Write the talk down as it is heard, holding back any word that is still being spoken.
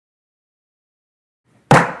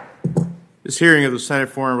This hearing of the Senate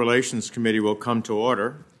Foreign Relations Committee will come to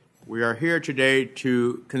order. We are here today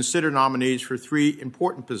to consider nominees for three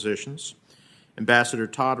important positions. Ambassador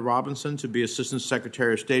Todd Robinson to be Assistant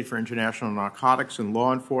Secretary of State for International Narcotics and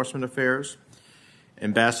Law Enforcement Affairs.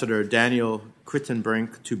 Ambassador Daniel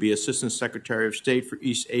Kritenbrink to be Assistant Secretary of State for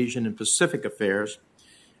East Asian and Pacific Affairs.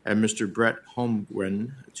 And Mr. Brett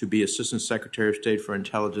Holmgren to be Assistant Secretary of State for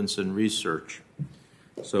Intelligence and Research.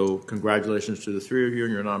 So congratulations to the three of you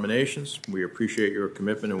on your nominations. We appreciate your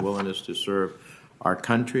commitment and willingness to serve our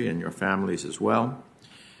country and your families as well.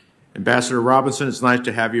 Ambassador Robinson, it's nice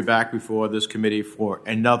to have you back before this committee for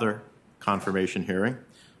another confirmation hearing,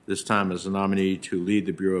 this time as a nominee to lead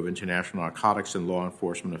the Bureau of International Narcotics and Law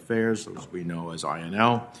Enforcement Affairs, as we know as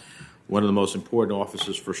INL, one of the most important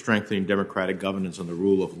offices for strengthening democratic governance and the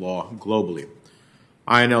rule of law globally.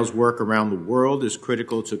 INL's work around the world is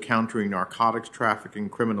critical to countering narcotics trafficking,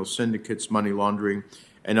 criminal syndicates, money laundering,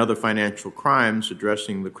 and other financial crimes,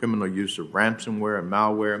 addressing the criminal use of ransomware and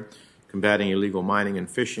malware, combating illegal mining and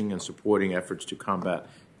fishing, and supporting efforts to combat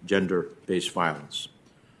gender-based violence.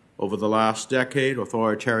 Over the last decade,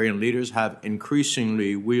 authoritarian leaders have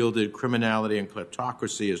increasingly wielded criminality and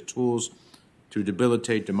kleptocracy as tools to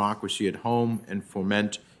debilitate democracy at home and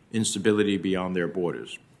foment instability beyond their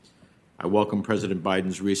borders. I welcome President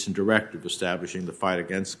Biden's recent directive establishing the fight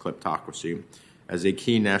against kleptocracy as a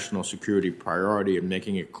key national security priority and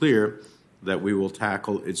making it clear that we will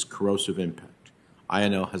tackle its corrosive impact.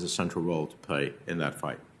 INL has a central role to play in that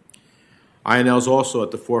fight. INL is also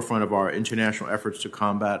at the forefront of our international efforts to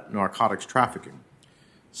combat narcotics trafficking.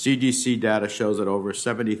 CDC data shows that over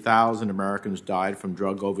 70,000 Americans died from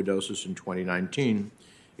drug overdoses in 2019,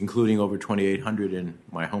 including over 2,800 in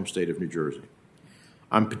my home state of New Jersey.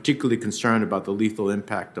 I'm particularly concerned about the lethal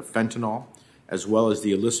impact of fentanyl, as well as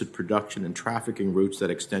the illicit production and trafficking routes that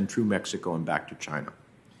extend through Mexico and back to China.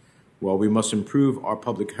 While we must improve our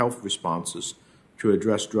public health responses to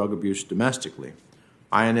address drug abuse domestically,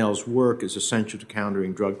 INL's work is essential to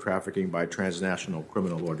countering drug trafficking by transnational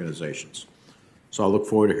criminal organizations. So I look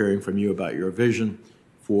forward to hearing from you about your vision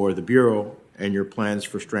for the Bureau and your plans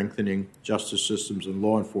for strengthening justice systems and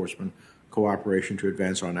law enforcement cooperation to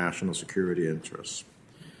advance our national security interests.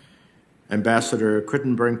 Ambassador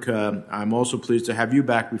Kritenbrink, I'm also pleased to have you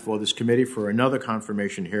back before this committee for another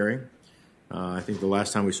confirmation hearing. I think the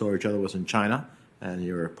last time we saw each other was in China, and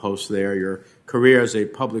your post there, your career as a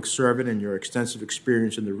public servant and your extensive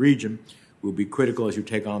experience in the region will be critical as you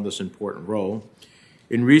take on this important role.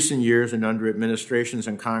 In recent years and under administrations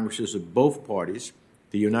and Congresses of both parties,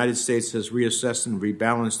 the United States has reassessed and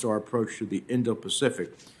rebalanced our approach to the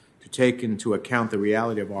Indo-Pacific to take into account the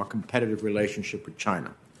reality of our competitive relationship with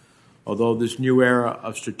China. Although this new era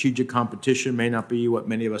of strategic competition may not be what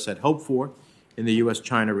many of us had hoped for in the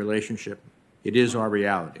U.S.-China relationship, it is our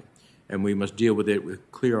reality, and we must deal with it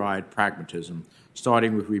with clear-eyed pragmatism,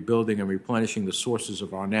 starting with rebuilding and replenishing the sources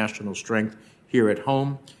of our national strength here at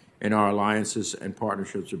home and our alliances and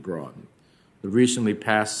partnerships abroad. The recently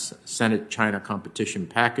passed Senate China competition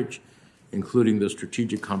package, including the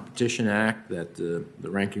Strategic Competition Act that the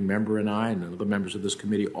ranking member and I and other members of this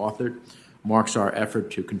committee authored, marks our effort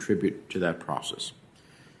to contribute to that process.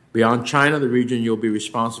 Beyond China, the region you'll be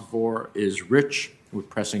responsible for is rich with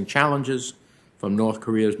pressing challenges, from North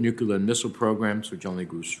Korea's nuclear and missile programs, which only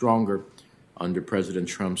grew stronger under President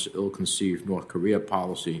Trump's ill-conceived North Korea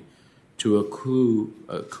policy, to a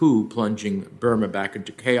coup plunging Burma back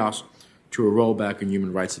into chaos, to a rollback in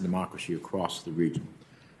human rights and democracy across the region.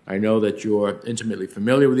 I know that you're intimately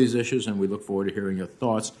familiar with these issues, and we look forward to hearing your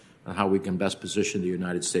thoughts on how we can best position the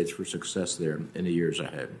United States for success there in the years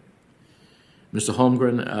ahead. Mr.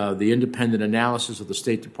 Holmgren, the independent analysis of the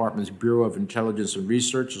State Department's Bureau of Intelligence and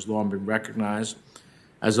Research has long been recognized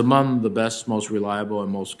as among the best, most reliable,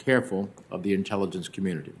 and most careful of the intelligence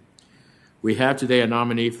community. We have today a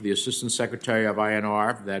nominee for the Assistant Secretary of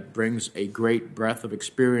INR that brings a great breadth of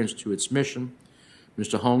experience to its mission.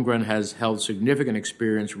 Mr. Holmgren has held significant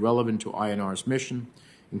experience relevant to INR's mission,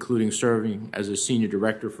 including serving as a Senior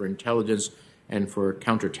Director for Intelligence and for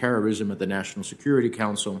Counterterrorism at the National Security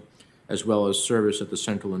Council, as well as service at the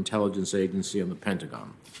Central Intelligence Agency and the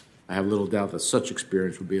Pentagon. I have little doubt that such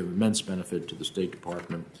experience would be of immense benefit to the State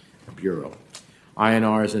Department Bureau.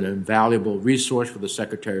 INR is an invaluable resource for the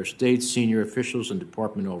Secretary of State, senior officials, and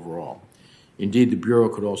department overall. Indeed, the Bureau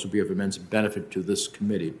could also be of immense benefit to this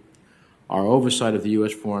committee. Our oversight of the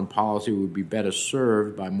U.S. foreign policy would be better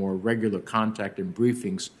served by more regular contact and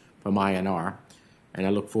briefings from INR, and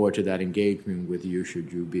I look forward to that engagement with you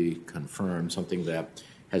should you be confirmed, something that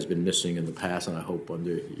has been missing in the past, and I hope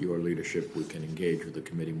under your leadership we can engage with the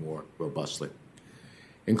committee more robustly.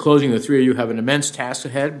 In closing, the three of you have an immense task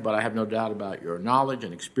ahead, but I have no doubt about your knowledge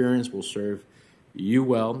and experience will serve you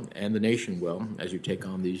well and the nation well as you take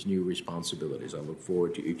on these new responsibilities. I look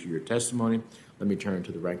forward to each of your testimony. Let me turn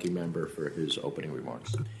to the ranking member for his opening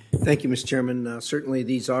remarks. Thank you, Mr. Chairman. Certainly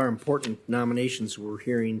these are important nominations we're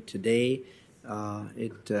hearing today.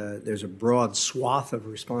 There's a broad swath of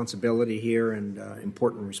responsibility here and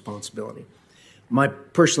important responsibility. My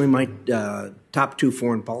top two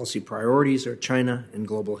foreign policy priorities are China and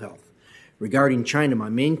global health. Regarding China, my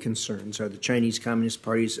main concerns are the Chinese Communist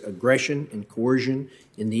Party's aggression and coercion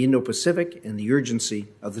in the Indo-Pacific and the urgency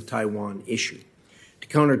of the Taiwan issue. To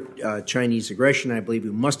counter Chinese aggression, I believe we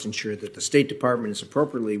must ensure that the State Department is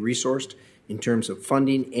appropriately resourced in terms of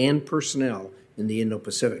funding and personnel in the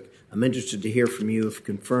Indo-Pacific. I'm interested to hear from you if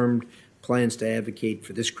confirmed plans to advocate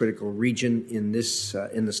for this critical region in the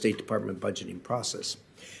State Department budgeting process.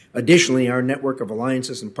 Additionally, our network of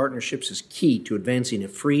alliances and partnerships is key to advancing a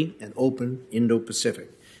free and open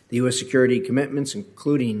Indo-Pacific. The U.S. security commitments,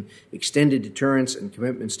 including extended deterrence and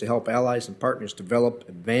commitments to help allies and partners develop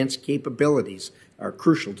advanced capabilities, are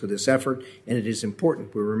crucial to this effort, and it is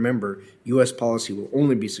important we remember U.S. policy will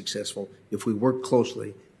only be successful if we work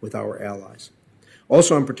closely with our allies.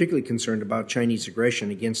 Also, I'm particularly concerned about Chinese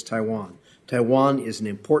aggression against Taiwan. Taiwan is an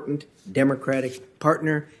important democratic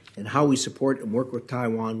partner, and how we support and work with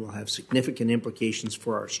Taiwan will have significant implications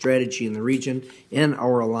for our strategy in the region and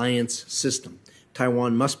our alliance system.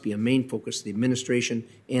 Taiwan must be a main focus of the administration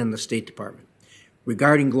and the State Department.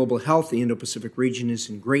 Regarding global health, the Indo-Pacific region is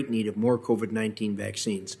in great need of more COVID-19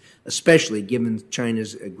 vaccines, especially given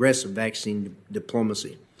China's aggressive vaccine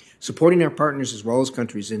diplomacy. Supporting our partners as well as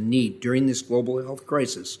countries in need during this global health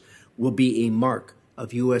crisis will be a mark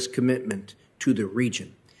of U.S. commitment to the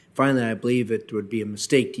region. Finally, I believe it would be a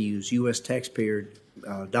mistake to use U.S. taxpayer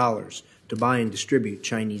dollars to buy and distribute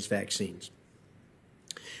Chinese vaccines.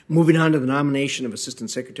 Moving on to the nomination of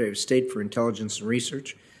Assistant Secretary of State for Intelligence and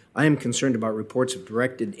Research, I am concerned about reports of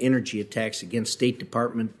directed energy attacks against State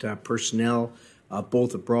Department personnel,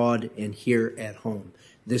 both abroad and here at home.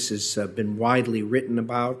 This has been widely written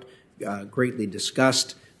about, greatly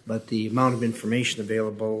discussed, but the amount of information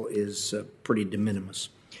available is pretty de minimis.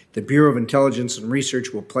 The Bureau of Intelligence and Research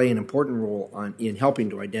will play an important role in helping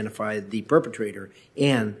to identify the perpetrator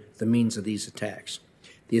and the means of these attacks.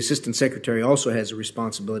 The Assistant Secretary also has a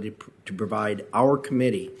responsibility to provide our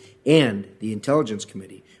committee and the Intelligence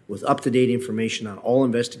Committee with up-to-date information on all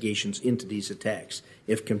investigations into these attacks.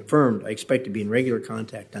 If confirmed, I expect to be in regular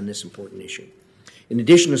contact on this important issue. In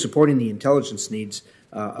addition to supporting the intelligence needs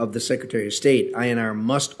of the Secretary of State, INR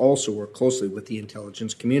must also work closely with the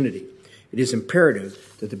intelligence community. It is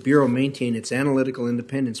imperative that the Bureau maintain its analytical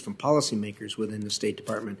independence from policymakers within the State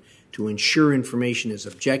Department to ensure information is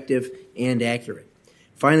objective and accurate.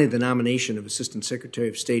 Finally, the nomination of Assistant Secretary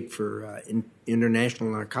of State for International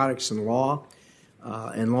Narcotics and Law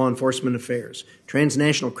Enforcement Affairs.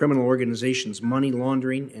 Transnational criminal organizations' money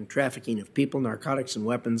laundering and trafficking of people, narcotics, and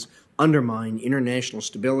weapons undermine international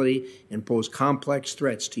stability and pose complex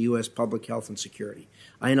threats to U.S. public health and security.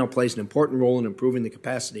 INL plays an important role in improving the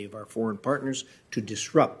capacity of our foreign partners to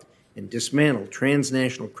disrupt and dismantle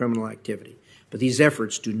transnational criminal activity. But these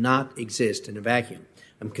efforts do not exist in a vacuum.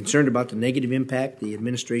 I'm concerned about the negative impact the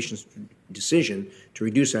administration's decision to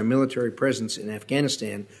reduce our military presence in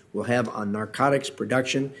Afghanistan will have on narcotics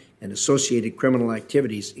production and associated criminal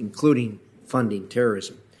activities, including funding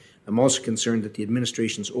terrorism. I'm also concerned that the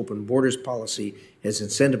administration's open borders policy has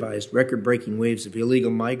incentivized record-breaking waves of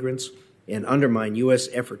illegal migrants and undermined U.S.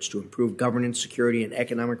 efforts to improve governance, security, and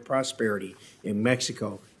economic prosperity in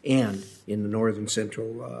Mexico and in the northern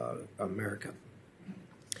Central America.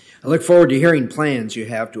 I look forward to hearing plans you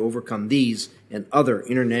have to overcome these and other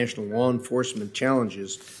international law enforcement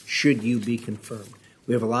challenges should you be confirmed.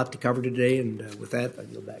 We have a lot to cover today, and with that, I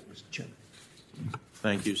yield back, Mr. Chairman.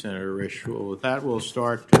 Thank you, Senator Risch. Well, with that, we'll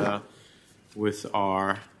start with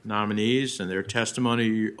our nominees and their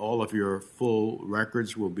testimony. All of your full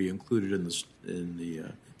records will be included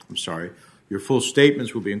your full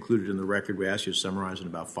statements will be included in the record. We ask you to summarize in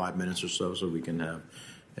about 5 minutes or so we can have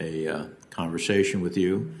a conversation with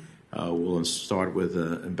you. We'll start with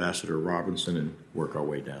Ambassador Robinson and work our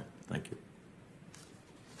way down. Thank you.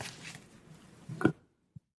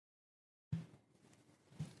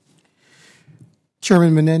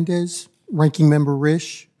 Chairman Menendez, Ranking Member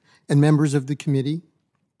Risch, and members of the committee,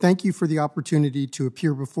 thank you for the opportunity to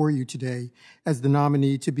appear before you today as the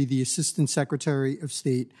nominee to be the Assistant Secretary of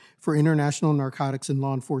State for International Narcotics and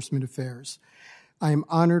Law Enforcement Affairs. I am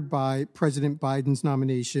honored by President Biden's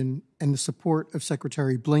nomination and the support of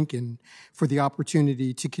Secretary Blinken for the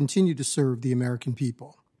opportunity to continue to serve the American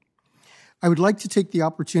people. I would like to take the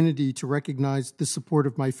opportunity to recognize the support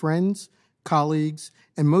of my friends, colleagues,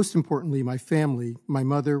 and most importantly, my family, my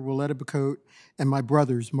mother, Willetta Bacote, and my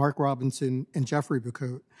brothers, Mark Robinson and Jeffrey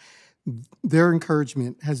Bacote. Their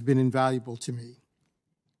encouragement has been invaluable to me.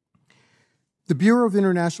 The Bureau of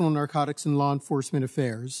International Narcotics and Law Enforcement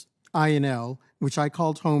Affairs, INL, which I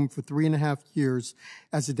called home for 3.5 years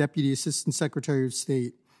as a Deputy Assistant Secretary of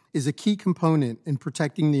State, is a key component in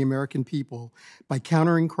protecting the American people by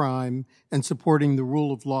countering crime and supporting the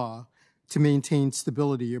rule of law to maintain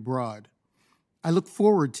stability abroad. I look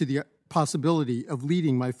forward to the possibility of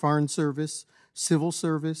leading my Foreign Service, Civil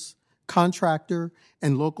Service, contractor,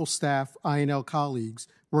 and local staff INL colleagues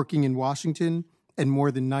working in Washington and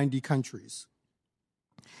more than 90 countries.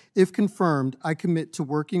 If confirmed, I commit to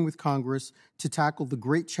working with Congress to tackle the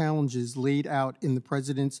great challenges laid out in the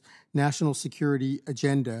President's national security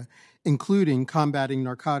agenda, including combating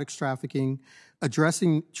narcotics trafficking,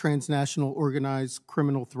 addressing transnational organized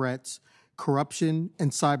criminal threats, corruption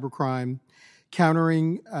and cybercrime,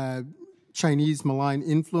 countering Chinese malign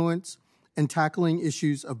influence, and tackling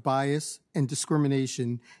issues of bias and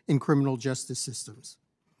discrimination in criminal justice systems.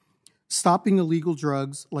 Stopping illegal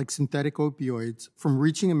drugs like synthetic opioids from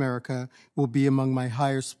reaching America will be among my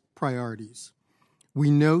highest priorities.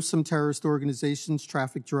 We know some terrorist organizations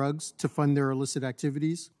traffic drugs to fund their illicit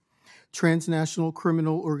activities. Transnational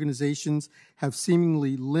criminal organizations have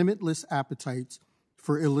seemingly limitless appetites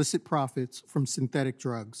for illicit profits from synthetic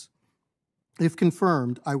drugs. If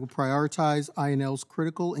confirmed, I will prioritize INL's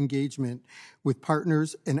critical engagement with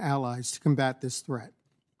partners and allies to combat this threat.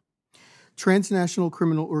 Transnational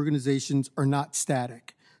criminal organizations are not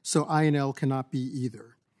static, so INL cannot be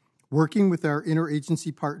either. Working with our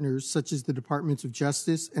interagency partners, such as the Departments of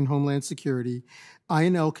Justice and Homeland Security,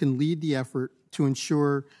 INL can lead the effort to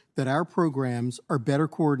ensure that our programs are better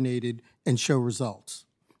coordinated and show results.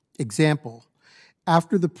 Example,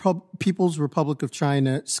 after the People's Republic of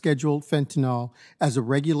China scheduled fentanyl as a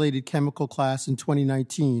regulated chemical class in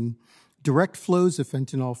 2019, direct flows of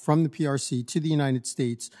fentanyl from the PRC to the United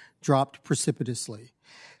States dropped precipitously.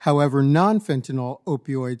 However, non-fentanyl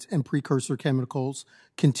opioids and precursor chemicals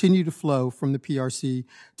continue to flow from the PRC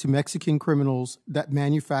to Mexican criminals that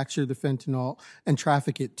manufacture the fentanyl and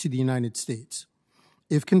traffic it to the United States.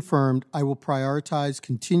 If confirmed, I will prioritize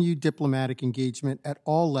continued diplomatic engagement at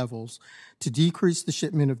all levels to decrease the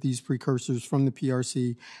shipment of these precursors from the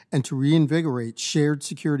PRC and to reinvigorate shared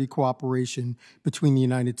security cooperation between the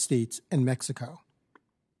United States and Mexico.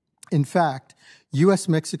 In fact,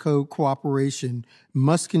 U.S.-Mexico cooperation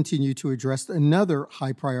must continue to address another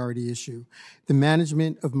high priority issue, the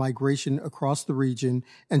management of migration across the region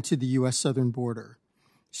and to the U.S. southern border.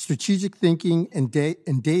 Strategic thinking and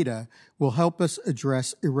data will help us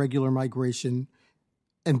address irregular migration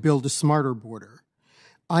and build a smarter border.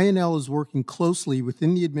 INL is working closely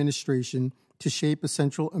within the administration to shape a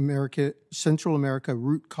Central America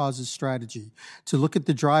root causes strategy to look at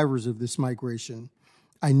the drivers of this migration.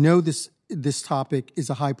 I know this topic is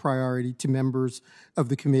a high priority to members of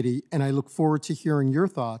the committee, and I look forward to hearing your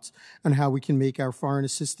thoughts on how we can make our foreign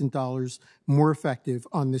assistance dollars more effective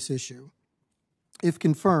on this issue. If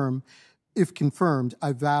confirmed,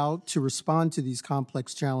 I vow to respond to these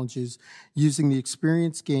complex challenges using the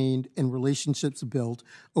experience gained and relationships built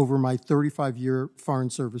over my 35-year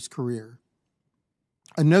Foreign Service career.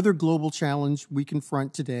 Another global challenge we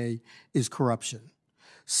confront today is corruption.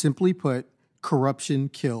 Simply put, corruption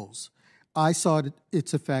kills. I saw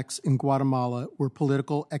its effects in Guatemala, where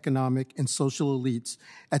political, economic, and social elites,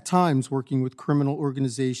 at times working with criminal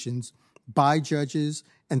organizations, buy judges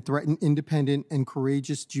and threaten independent and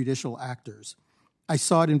courageous judicial actors. I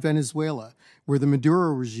saw it in Venezuela, where the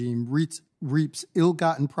Maduro regime reaps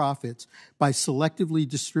ill-gotten profits by selectively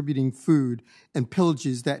distributing food and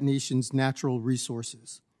pillages that nation's natural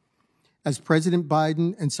resources. As President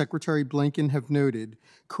Biden and Secretary Blinken have noted,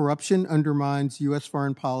 corruption undermines U.S.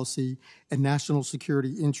 foreign policy and national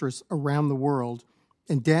security interests around the world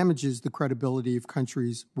and damages the credibility of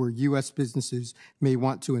countries where U.S. businesses may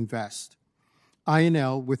want to invest.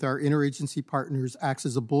 INL, with our interagency partners, acts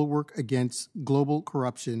as a bulwark against global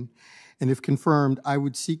corruption, and if confirmed, I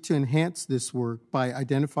would seek to enhance this work by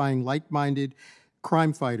identifying like-minded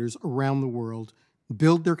crime fighters around the world,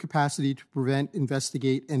 build their capacity to prevent,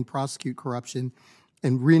 investigate, and prosecute corruption,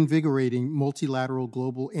 and reinvigorating multilateral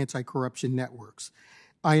global anti-corruption networks.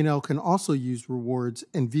 INL can also use rewards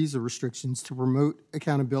and visa restrictions to promote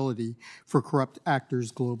accountability for corrupt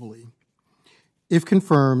actors globally. If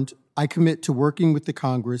confirmed, I commit to working with the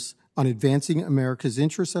Congress on advancing America's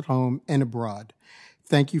interests at home and abroad.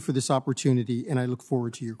 Thank you for this opportunity, and I look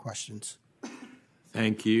forward to your questions.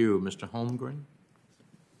 Thank you. Mr. Holmgren.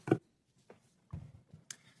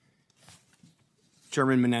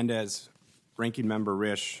 Chairman Menendez, Ranking Member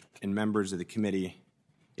Risch, and members of the committee,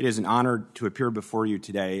 it is an honor to appear before you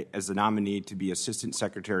today as the nominee to be Assistant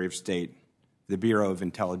Secretary of State for the Bureau of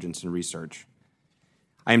Intelligence and Research.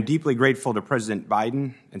 I am deeply grateful to President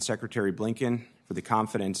Biden and Secretary Blinken for the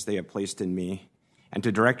confidence they have placed in me, and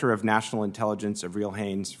to Director of National Intelligence Avril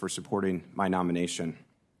Haines for supporting my nomination.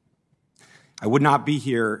 I would not be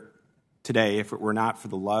here today if it were not for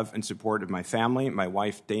the love and support of my family, my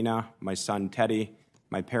wife Dana, my son Teddy,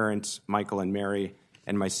 my parents Michael and Mary,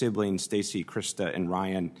 and my siblings Stacy, Krista, and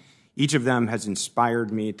Ryan. Each of them has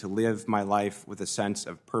inspired me to live my life with a sense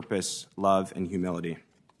of purpose, love, and humility.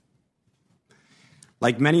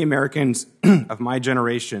 Like many Americans of my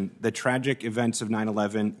generation, the tragic events of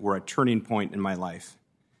 9/11 were a turning point in my life.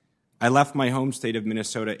 I left my home state of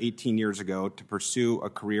Minnesota 18 years ago to pursue a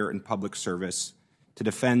career in public service, to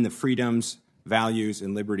defend the freedoms, values,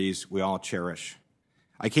 and liberties we all cherish.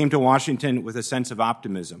 I came to Washington with a sense of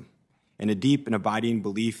optimism and a deep and abiding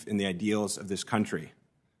belief in the ideals of this country,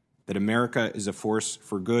 that America is a force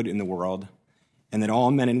for good in the world, and that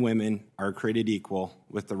all men and women are created equal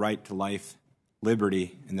with the right to life,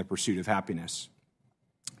 liberty, and the pursuit of happiness.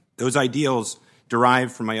 Those ideals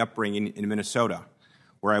derived from my upbringing in Minnesota,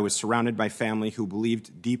 where I was surrounded by family who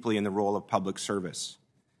believed deeply in the role of public service.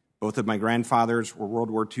 Both of my grandfathers were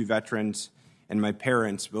World War II veterans, and my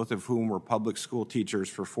parents, both of whom were public school teachers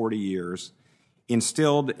for 40 years,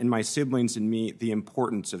 instilled in my siblings and me the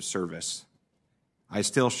importance of service. I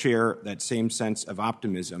still share that same sense of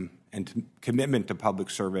optimism and commitment to public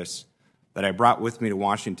service that I brought with me to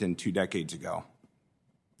Washington 2 decades ago.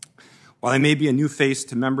 While I may be a new face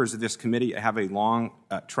to members of this committee, I have a long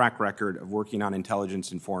track record of working on intelligence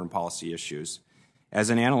and foreign policy issues. As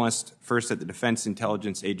an analyst, first at the Defense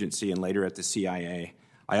Intelligence Agency and later at the CIA,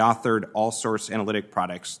 I authored all-source analytic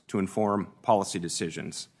products to inform policy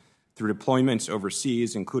decisions. Through deployments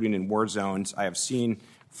overseas, including in war zones, I have seen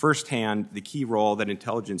firsthand the key role that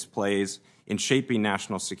intelligence plays in shaping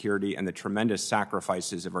national security and the tremendous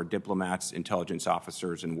sacrifices of our diplomats, intelligence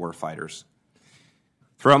officers, and warfighters.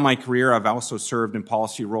 Throughout my career, I've also served in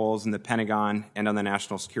policy roles in the Pentagon and on the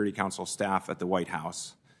National Security Council staff at the White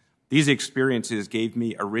House. These experiences gave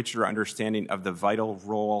me a richer understanding of the vital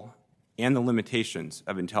role and the limitations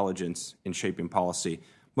of intelligence in shaping policy.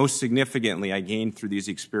 Most significantly, I gained through these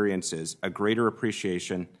experiences a greater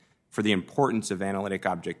appreciation for the importance of analytic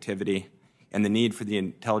objectivity and the need for the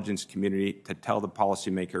intelligence community to tell the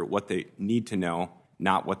policymaker what they need to know,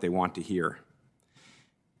 not what they want to hear.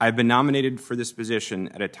 I've been nominated for this position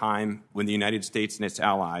at a time when the United States and its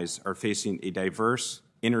allies are facing a diverse,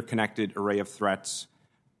 interconnected array of threats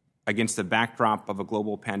against the backdrop of a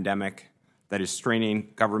global pandemic that is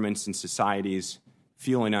straining governments and societies,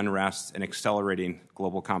 fueling unrest, and accelerating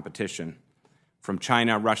global competition. From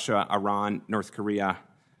China, Russia, Iran, North Korea,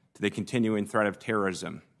 to the continuing threat of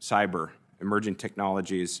terrorism, cyber, emerging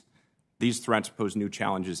technologies, these threats pose new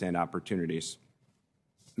challenges and opportunities.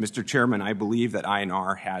 Mr. Chairman, I believe that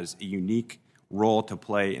INR has a unique role to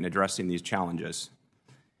play in addressing these challenges.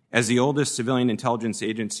 As the oldest civilian intelligence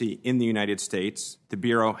agency in the United States, the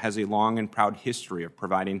Bureau has a long and proud history of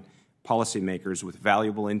providing policymakers with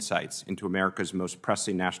valuable insights into America's most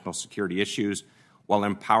pressing national security issues while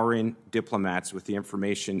empowering diplomats with the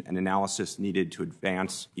information and analysis needed to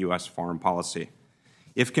advance U.S. foreign policy.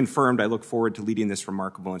 If confirmed, I look forward to leading this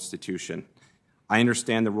remarkable institution. I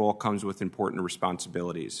understand the role comes with important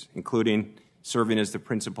responsibilities, including serving as the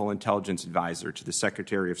principal intelligence advisor to the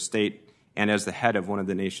Secretary of State and as the head of one of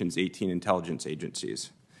the nation's 18 intelligence agencies,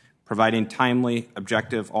 providing timely,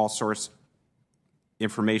 objective, all-source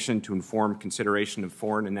information to inform consideration of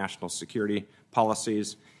foreign and national security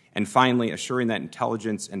policies, and finally, assuring that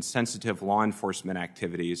intelligence and sensitive law enforcement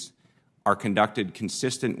activities are conducted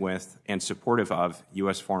consistent with and supportive of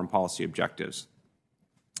U.S. foreign policy objectives.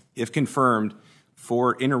 If confirmed,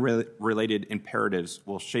 4 interrelated imperatives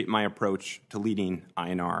will shape my approach to leading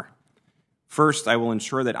INR. First, I will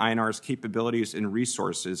ensure that INR's capabilities and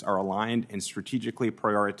resources are aligned and strategically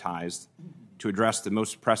prioritized to address the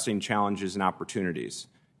most pressing challenges and opportunities,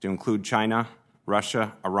 to include China,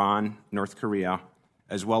 Russia, Iran, North Korea,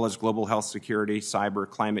 as well as global health security, cyber,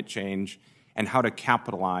 climate change, and how to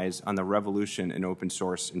capitalize on the revolution in open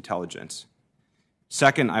source intelligence.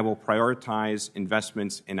 Second, I will prioritize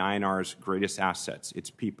investments in INR's greatest assets,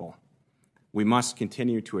 its people. We must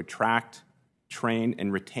continue to attract, train,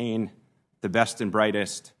 and retain the best and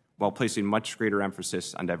brightest while placing much greater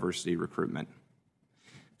emphasis on diversity recruitment.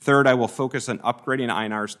 Third, I will focus on upgrading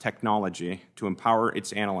INR's technology to empower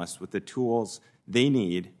its analysts with the tools they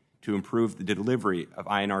need to improve the delivery of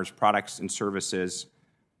INR's products and services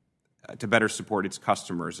to better support its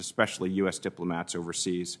customers, especially U.S. diplomats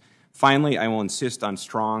overseas. Finally, I will insist on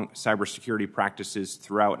strong cybersecurity practices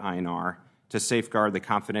throughout INR to safeguard the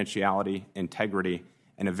confidentiality, integrity,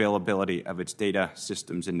 and availability of its data,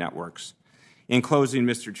 systems, and networks. In closing,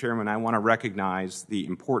 Mr. Chairman, I want to recognize the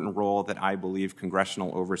important role that I believe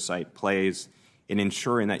congressional oversight plays in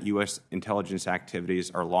ensuring that U.S. intelligence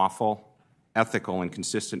activities are lawful, ethical, and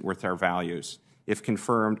consistent with our values. If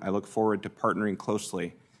confirmed, I look forward to partnering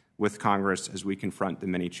closely with Congress as we confront the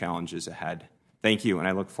many challenges ahead. Thank you, and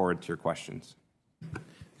I look forward to your questions.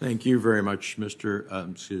 Thank you very much,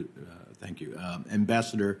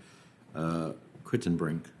 Ambassador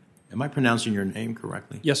Quittenbrink. Am I pronouncing your name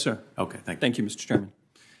correctly? Yes, sir. Okay, thank you. Thank you, Mr. Chairman.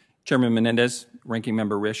 Chairman Menendez, Ranking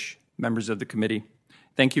Member Risch, members of the committee,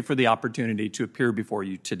 thank you for the opportunity to appear before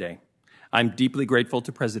you today. I'm deeply grateful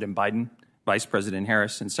to President Biden, Vice President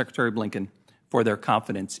Harris, and Secretary Blinken for their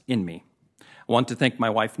confidence in me. I want to thank my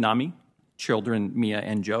wife, Nami, children, Mia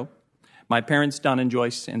and Joe, my parents, Don and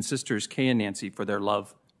Joyce, and sisters, Kay and Nancy, for their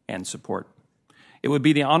love and support. It would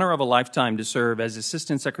be the honor of a lifetime to serve as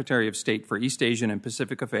Assistant Secretary of State for East Asian and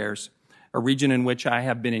Pacific Affairs, a region in which I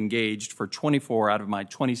have been engaged for 24 out of my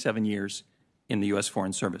 27 years in the U.S.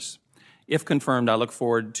 Foreign Service. If confirmed, I look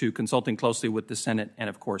forward to consulting closely with the Senate and,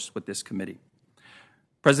 of course, with this committee.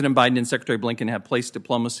 President Biden and Secretary Blinken have placed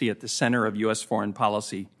diplomacy at the center of U.S. foreign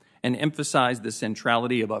policy and emphasized the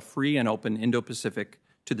centrality of a free and open Indo-Pacific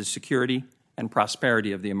to the security and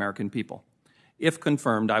prosperity of the American people. If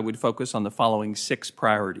confirmed, I would focus on the following 6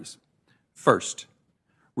 priorities. First,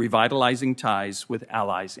 revitalizing ties with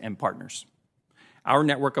allies and partners. Our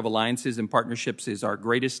network of alliances and partnerships is our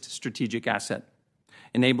greatest strategic asset,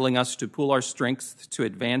 enabling us to pool our strengths to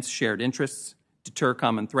advance shared interests, deter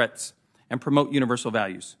common threats, and promote universal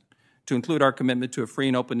values, to include our commitment to a free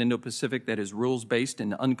and open Indo-Pacific that is rules-based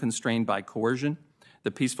and unconstrained by coercion,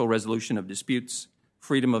 the peaceful resolution of disputes,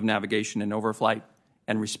 freedom of navigation and overflight,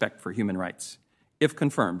 and respect for human rights. If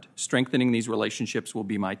confirmed, strengthening these relationships will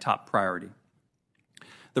be my top priority.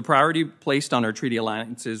 The priority placed on our treaty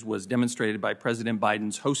alliances was demonstrated by President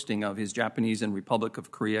Biden's hosting of his Japanese and Republic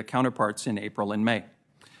of Korea counterparts in April and May.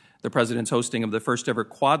 The President's hosting of the first-ever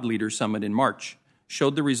Quad Leaders Summit in March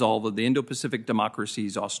showed the resolve of the Indo-Pacific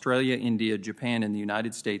democracies Australia, India, Japan, and the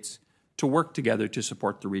United States to work together to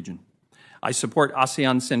support the region. I support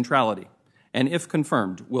ASEAN's centrality, and if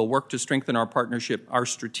confirmed, will work to strengthen our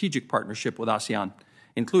strategic partnership with ASEAN,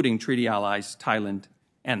 including treaty allies Thailand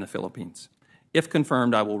and the Philippines. If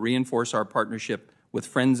confirmed, I will reinforce our partnership with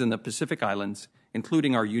friends in the Pacific Islands,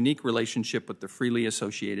 including our unique relationship with the freely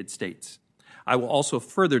associated states. I will also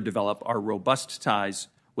further develop our robust ties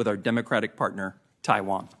with our democratic partner,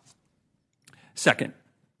 Taiwan. Second,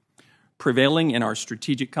 prevailing in our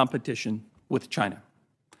strategic competition with China.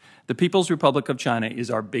 The People's Republic of China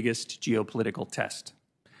is our biggest geopolitical test.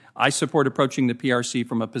 I support approaching the PRC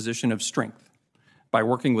from a position of strength by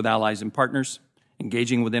working with allies and partners,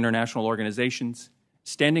 engaging with international organizations,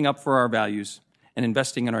 standing up for our values, and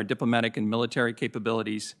investing in our diplomatic and military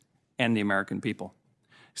capabilities and the American people.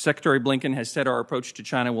 Secretary Blinken has said our approach to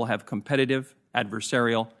China will have competitive,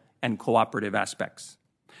 adversarial, and cooperative aspects.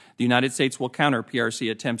 The United States will counter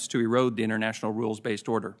PRC attempts to erode the international rules-based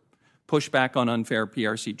order, push back on unfair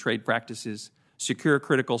PRC trade practices, secure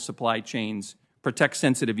critical supply chains, protect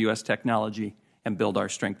sensitive U.S. technology, and build our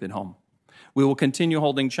strength at home. We will continue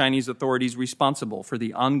holding Chinese authorities responsible for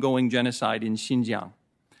the ongoing genocide in Xinjiang,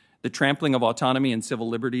 the trampling of autonomy and civil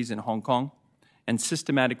liberties in Hong Kong, and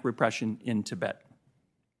systematic repression in Tibet.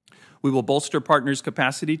 We will bolster partners'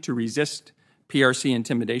 capacity to resist PRC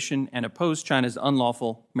intimidation and oppose China's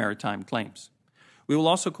unlawful maritime claims. We will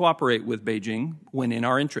also cooperate with Beijing when in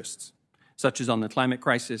our interests, such as on the climate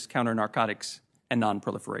crisis, counter-narcotics, and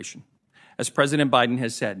non-proliferation. As President Biden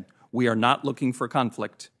has said, we are not looking for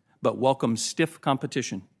conflict, but welcome stiff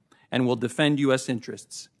competition and will defend U.S.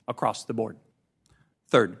 interests across the board.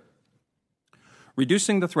 Third,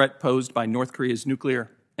 reducing the threat posed by North Korea's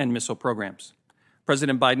nuclear and missile programs.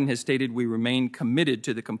 President Biden has stated we remain committed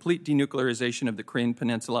to the complete denuclearization of the Korean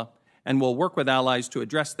Peninsula and will work with allies to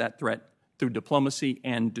address that threat through diplomacy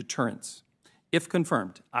and deterrence. If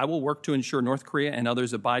confirmed, I will work to ensure North Korea and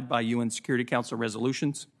others abide by UN Security Council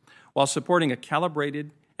resolutions while supporting a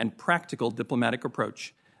calibrated and practical diplomatic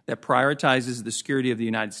approach that prioritizes the security of the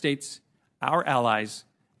United States, our allies,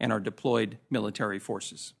 and our deployed military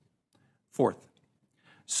forces. Fourth,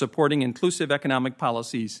 supporting inclusive economic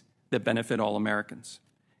policies that benefit all Americans.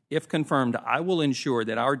 If confirmed, I will ensure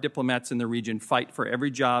that our diplomats in the region fight for every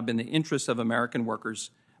job in the interests of American workers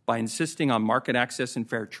by insisting on market access and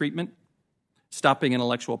fair treatment, stopping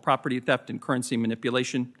intellectual property theft and currency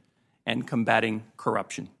manipulation, and combating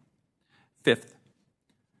corruption. Fifth,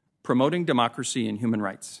 promoting democracy and human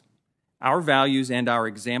rights. Our values and our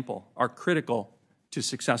example are critical to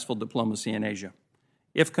successful diplomacy in Asia.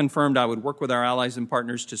 If confirmed, I would work with our allies and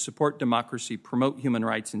partners to support democracy, promote human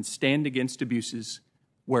rights, and stand against abuses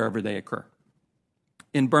wherever they occur.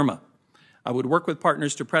 In Burma, I would work with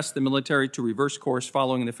partners to press the military to reverse course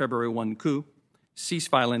following the February 1 coup, cease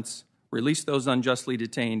violence, release those unjustly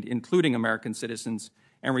detained, including American citizens,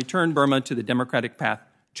 and return Burma to the democratic path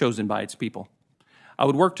chosen by its people. I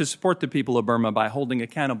would work to support the people of Burma by holding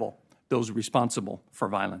accountable those responsible for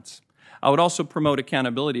violence. I would also promote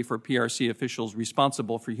accountability for PRC officials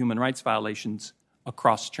responsible for human rights violations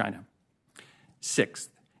across China. Sixth,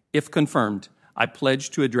 if confirmed, I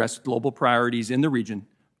pledge to address global priorities in the region,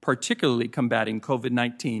 particularly combating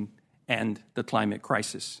COVID-19 and the climate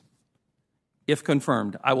crisis. If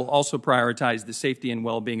confirmed, I will also prioritize the safety and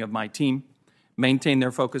well-being of my team, maintain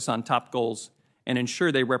their focus on top goals, and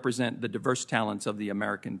ensure they represent the diverse talents of the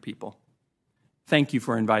American people. Thank you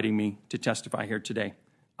for inviting me to testify here today.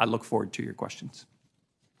 I look forward to your questions.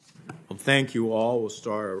 Well, thank you all. We'll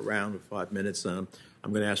start a round of 5 minutes. I'm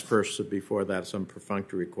going to ask first, before that, some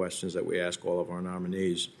perfunctory questions that we ask all of our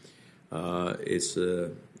nominees. It's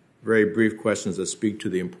very brief questions that speak to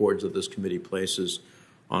the importance that this committee places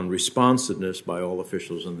on responsiveness by all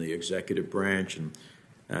officials in the executive branch and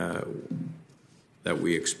that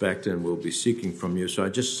we expect and will be seeking from you. So I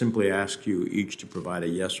just simply ask you each to provide a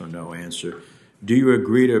yes or no answer. Do you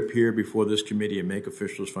agree to appear before this committee and make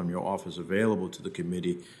officials from your office available to the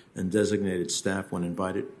committee and designated staff when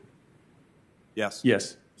invited? Yes.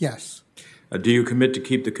 Yes. Yes. Do you commit to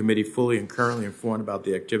keep the committee fully and currently informed about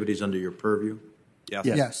the activities under your purview? Yes.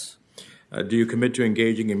 Yes. Do you commit to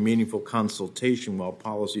engaging in meaningful consultation while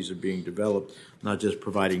policies are being developed, not just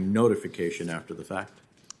providing notification after the fact?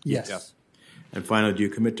 Yes. Yes. And finally, do you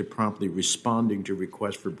commit to promptly responding to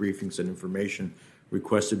requests for briefings and information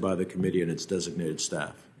requested by the committee and its designated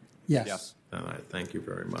staff? Yes. Yes. All right, thank you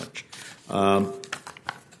very much.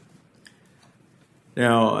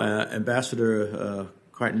 Now, Ambassador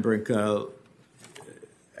Kritenbrink,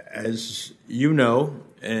 as you know,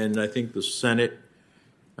 and I think the Senate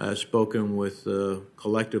has spoken with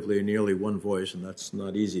collectively nearly one voice, and that's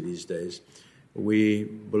not easy these days. We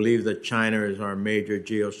believe that China is our major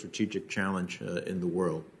geostrategic challenge in the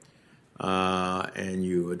world. And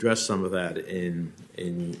you addressed some of that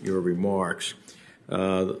in your remarks.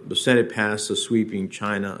 The Senate passed a sweeping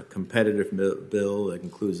China competitive bill that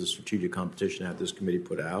includes the Strategic Competition Act this committee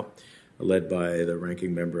put out, led by the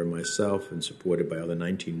ranking member and myself and supported by other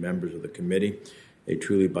 19 members of the committee, a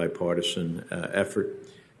truly bipartisan effort.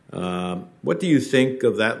 What do you think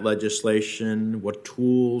of that legislation? What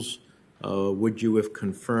tools would you, if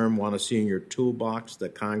confirmed, want to see in your toolbox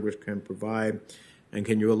that Congress can provide? And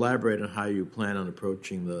can you elaborate on how you plan on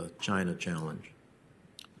approaching the China challenge?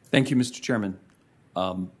 Thank you, Mr. Chairman.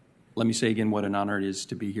 Let me say again what an honor it is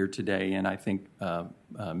to be here today. And I think,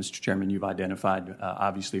 Mr. Chairman, you've identified,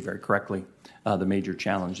 obviously very correctly, the major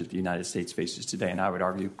challenge that the United States faces today. And I would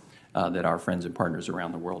argue that our friends and partners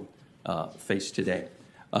around the world face today.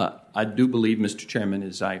 I do believe, Mr. Chairman,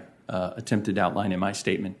 as I attempted to outline in my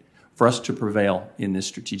statement, for us to prevail in this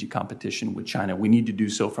strategic competition with China, we need to do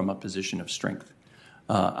so from a position of strength.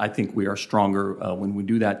 I think we are stronger when we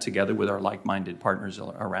do that together with our like-minded partners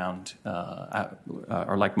around,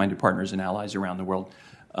 our like-minded partners and allies around the world.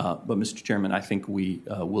 But, Mr. Chairman, I think we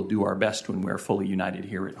will do our best when we're fully united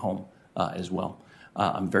here at home as well.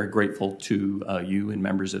 I'm very grateful to you and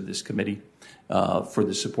members of this committee for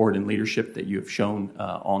the support and leadership that you have shown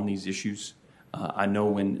on these issues. I know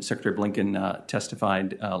when Secretary Blinken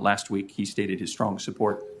testified last week, he stated his strong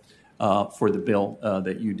support for the bill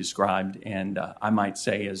that you described. And I might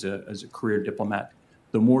say, as a career diplomat,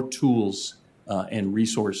 the more tools and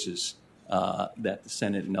resources that the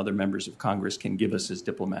Senate and other members of Congress can give us as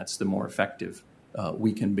diplomats, the more effective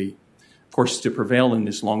we can be. Of course, to prevail in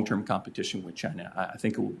this long-term competition with China, I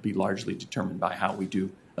think it will be largely determined by how we do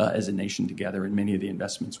as a nation together and many of the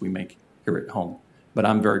investments we make here at home. But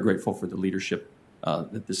I'm very grateful for the leadership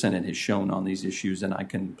that the Senate has shown on these issues, and I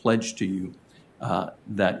can pledge to you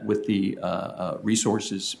that with the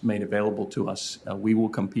resources made available to us, we will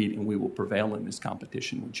compete and we will prevail in this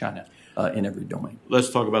competition with China in every domain.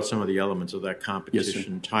 Let's talk about some of the elements of that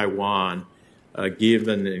competition. Yes, Taiwan,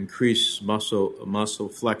 given increased muscle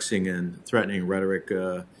flexing and threatening rhetoric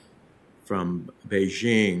from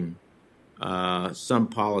Beijing, some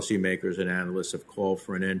policymakers and analysts have called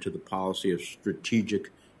for an end to the policy of strategic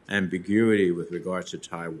ambiguity with regards to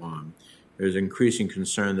Taiwan. There's increasing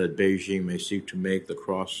concern that Beijing may seek to make the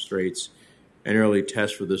cross straits an early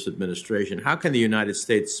test for this administration. How can the United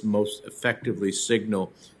States most effectively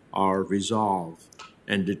signal our resolve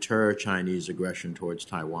and deter Chinese aggression towards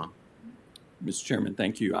Taiwan? Mr. Chairman,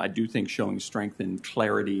 thank you. I do think showing strength and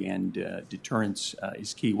clarity and deterrence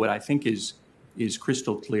is key. What I think is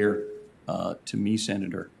crystal clear to me,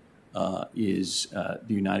 Senator, is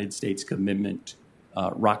the United States commitment,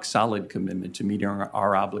 rock solid commitment to meeting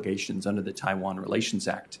our obligations under the Taiwan Relations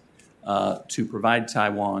Act to provide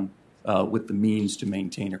Taiwan with the means to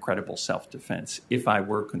maintain a credible self-defense. If I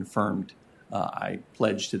were confirmed, I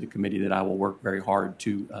pledge to the committee that I will work very hard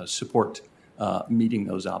to support meeting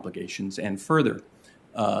those obligations and further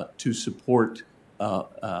to support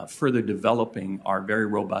further developing our very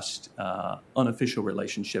robust unofficial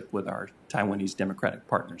relationship with our Taiwanese democratic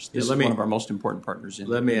partners. This is one of our most important partners.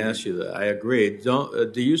 Let me ask you that. I agree.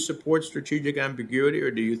 Do you support strategic ambiguity,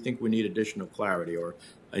 or do you think we need additional clarity or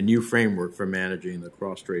a new framework for managing the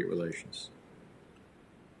cross-strait relations?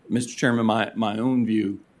 Mr. Chairman, my own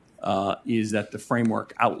view is that the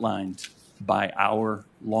framework outlined by our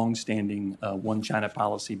longstanding One China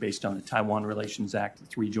policy based on the Taiwan Relations Act, the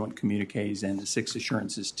 3 joint communiques, and the 6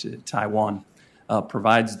 assurances to Taiwan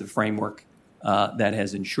provides the framework that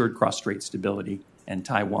has ensured cross-strait stability and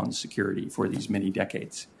Taiwan's security for these many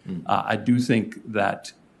decades. I do think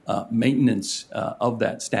that maintenance of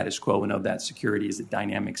that status quo and of that security is a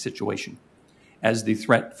dynamic situation. As the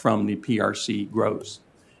threat from the PRC grows,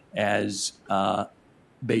 as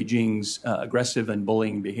Beijing's aggressive and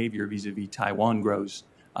bullying behavior vis-a-vis Taiwan grows,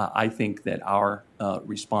 I think that our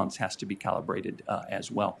response has to be calibrated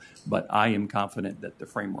as well. But I am confident that the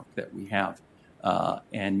framework that we have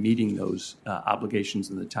and meeting those obligations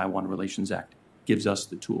in the Taiwan Relations Act gives us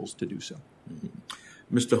the tools to do so.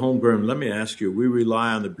 Mr. Holmgren, let me ask you, we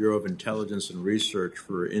rely on the Bureau of Intelligence and Research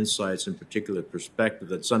for insights and particular perspective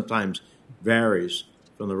that sometimes varies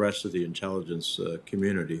from the rest of the intelligence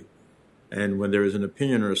community. And when there is an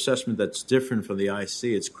opinion or assessment that's different from the IC,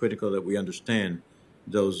 it's critical that we understand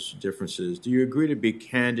those differences. Do you agree to be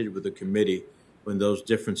candid with the committee when those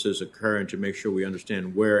differences occur and to make sure we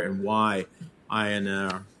understand where and why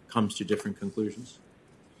INR comes to different conclusions?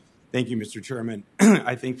 Thank you, Mr. Chairman.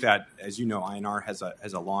 I think that, as you know, INR has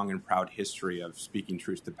a long and proud history of speaking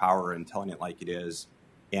truth to power and telling it like it is.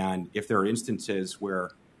 And if there are instances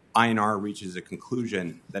where INR reaches a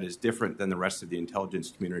conclusion that is different than the rest of the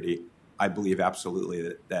intelligence community, I believe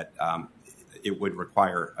absolutely that it would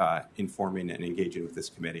require informing and engaging with this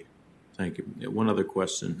committee. Thank you. One other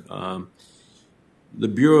question. The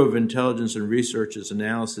Bureau of Intelligence and Research's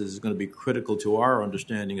analysis is going to be critical to our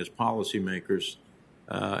understanding as policymakers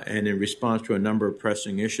and in response to a number of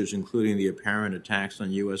pressing issues, including the apparent attacks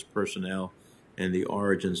on U.S. personnel and the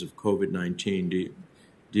origins of COVID-19.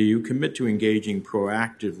 Do you commit to engaging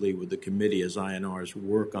proactively with the committee as INR's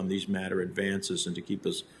work on these matter advances and to keep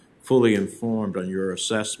us fully informed on your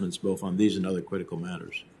assessments both on these and other critical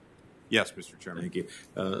matters? Yes, Mr. Chairman. Thank you.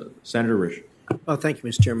 Senator Risch. Oh, thank you,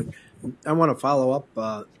 Mr. Chairman. I want to follow up,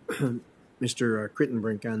 Mr.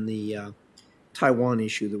 Crittenbrink, on the Taiwan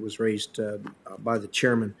issue that was raised by the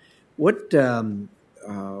chairman. I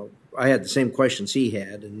had the same questions he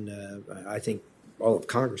had, and I think all of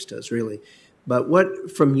Congress does, really.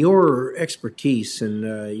 But from your expertise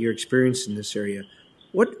and your experience in this area,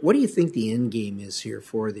 what do you think the end game is here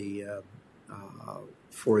for the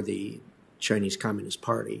Chinese Communist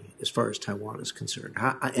Party as far as Taiwan is concerned?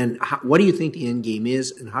 What do you think the end game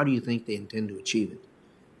is, and how do you think they intend to achieve it?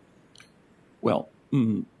 Well,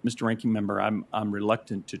 Mr. Ranking Member, I'm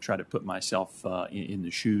reluctant to try to put myself in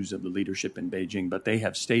the shoes of the leadership in Beijing, but they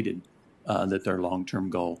have stated that their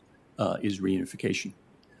long-term goal is reunification.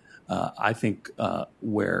 I think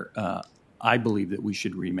where I believe that we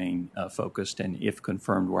should remain focused, and if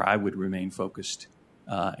confirmed, where I would remain focused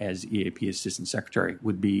as EAP Assistant Secretary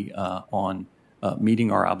would be on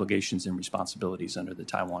meeting our obligations and responsibilities under the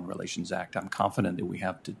Taiwan Relations Act. I'm confident that we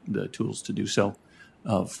have the tools to do so.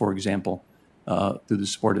 For example, through the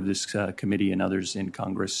support of this committee and others in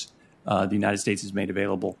Congress, the United States has made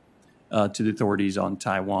available to the authorities on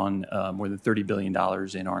Taiwan more than $30 billion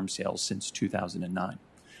in arms sales since 2009.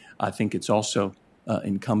 I think it's also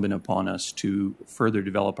incumbent upon us to further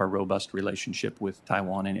develop our robust relationship with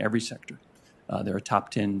Taiwan in every sector. They're a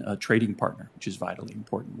top 10 trading partner, which is vitally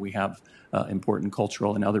important. We have important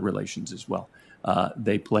cultural and other relations as well.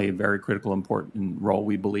 They play a very critical, important role,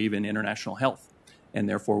 we believe, in international health, and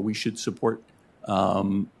therefore we should support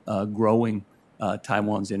growing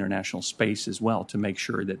Taiwan's international space as well to make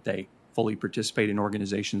sure that they fully participate in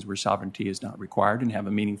organizations where sovereignty is not required and have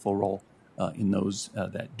a meaningful role in those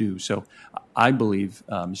that do. So I believe,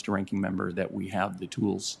 Mr. Ranking Member, that we have the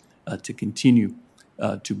tools to continue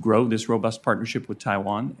to grow this robust partnership with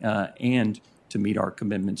Taiwan and to meet our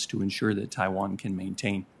commitments to ensure that Taiwan can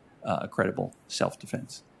maintain a credible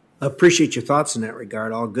self-defense. I appreciate your thoughts in that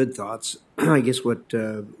regard, all good thoughts. I guess what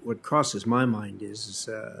crosses my mind is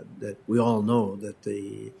that we all know that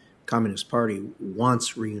the Communist Party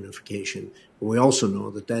wants reunification, but we also know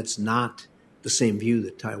that that's not the same view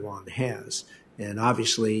that Taiwan has. And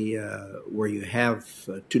obviously, where you have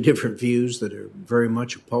two different views that are very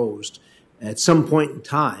much opposed, at some point in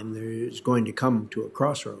time, there's going to come to a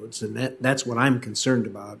crossroads, and that's what I'm concerned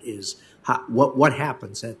about is what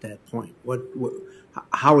happens at that point.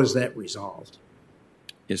 How is that resolved?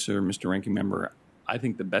 Yes, sir, Mr. Ranking Member. I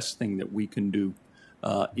think the best thing that we can do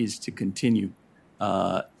is to continue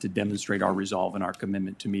to demonstrate our resolve and our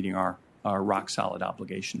commitment to meeting our rock-solid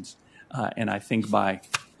obligations. And I think by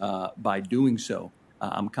doing so,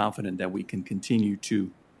 I'm confident that we can continue to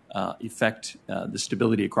effect the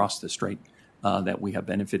stability across the strait that we have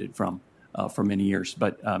benefited from for many years.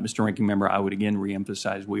 But, Mr. Ranking Member, I would again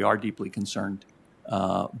reemphasize we are deeply concerned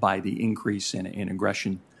by the increase in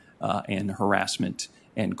aggression and harassment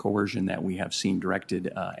and coercion that we have seen directed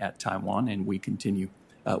at Taiwan, and we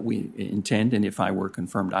intend, and if I were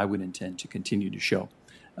confirmed, I would intend to continue to show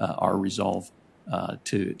our resolve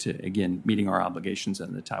to again, meeting our obligations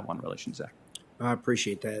under the Taiwan Relations Act. I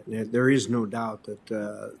appreciate that. There is no doubt that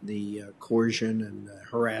the coercion and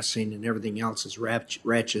harassing and everything else is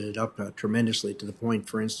ratcheted up tremendously to the point,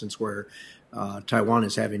 for instance, where Taiwan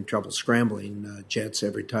is having trouble scrambling jets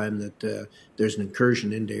every time that there's an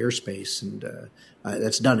incursion into airspace, and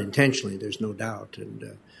that's done intentionally, there's no doubt.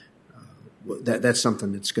 And that's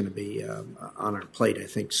something that's going to be on our plate, I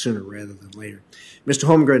think, sooner rather than later. Mr.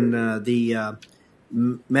 Holmgren, the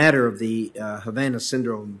matter of the Havana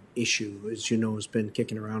Syndrome issue, as you know, has been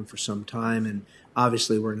kicking around for some time, and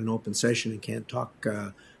obviously we're in an open session and can't talk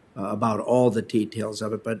about all the details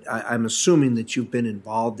of it, but I'm assuming that you've been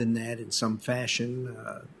involved in that in some fashion.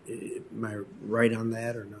 Am I right on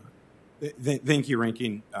that or not? Thank you,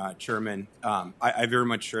 Ranking Chairman. I very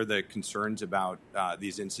much share the concerns about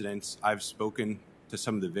these incidents. I've spoken to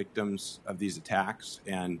some of the victims of these attacks,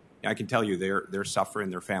 and I can tell you they're suffering,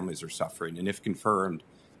 their families are suffering, and if confirmed,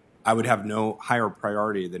 I would have no higher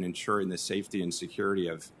priority than ensuring the safety and security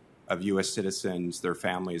of U.S. citizens, their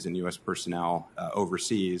families, and U.S. personnel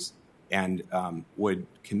overseas, and would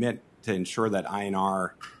commit to ensure that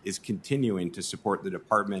INR is continuing to support the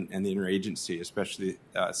Department and the interagency, especially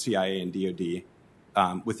CIA and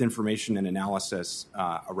DOD, with information and analysis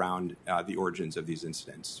around the origins of these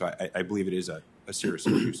incidents. So I believe it is a serious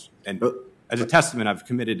abuse. And as a testament, I've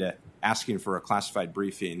committed to asking for a classified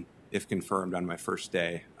briefing, if confirmed, on my first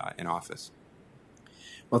day in office.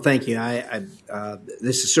 Well, thank you.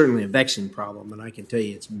 This is certainly a vexing problem, and I can tell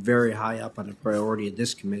you it's very high up on the priority of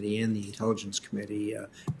this committee and the Intelligence Committee,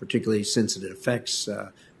 particularly since it affects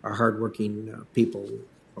our hardworking people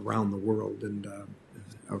around the world and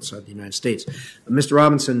outside the United States. Mr.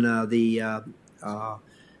 Robinson,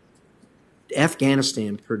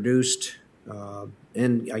 Afghanistan produced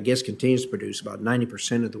and I guess continues to produce about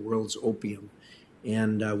 90% of the world's opium.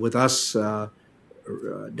 And with us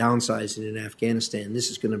downsizing in Afghanistan, this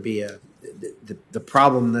is going to be the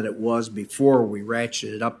problem that it was before we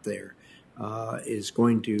ratcheted up there is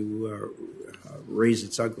going to raise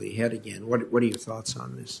its ugly head again. What are your thoughts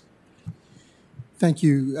on this? Thank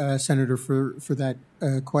you, Senator, for that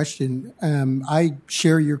question. I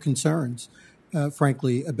share your concerns,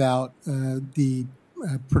 frankly, about the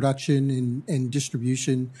production and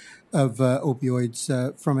distribution of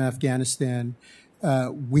opioids from Afghanistan.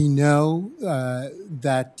 We know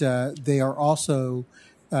that they are also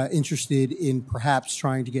interested in perhaps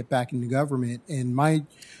trying to get back into government. And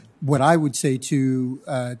what I would say to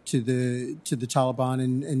the Taliban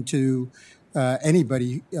and to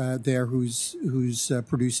anybody there who's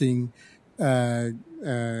producing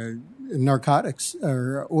narcotics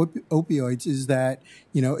or opioids is that,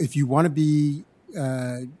 if you want to be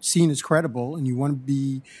seen as credible and you want to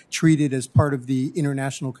be treated as part of the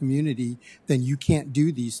international community, then you can't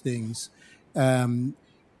do these things.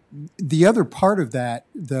 The other part of that,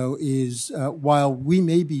 though, is while we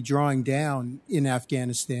may be drawing down in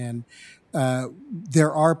Afghanistan,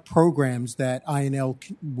 there are programs that INL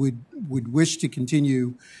would wish to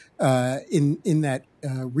continue in that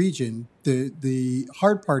region. The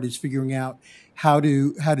hard part is figuring out how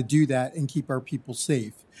to do that and keep our people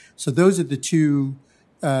safe. So those are the two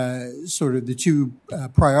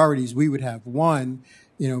priorities we would have. One,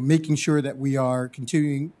 making sure that we are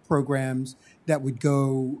continuing programs that would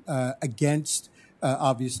go against,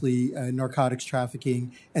 obviously, narcotics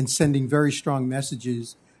trafficking and sending very strong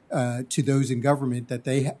messages to those in government that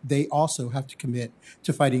they also have to commit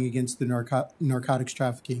to fighting against the narcotics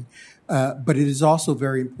trafficking. But it is also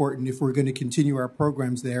very important, if we're going to continue our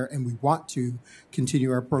programs there, and we want to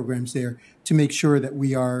continue our programs there, to make sure that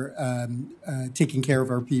we are taking care of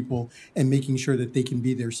our people and making sure that they can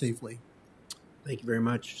be there safely. Thank you very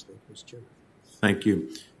much. Thank you, Mr. Chairman. Thank you.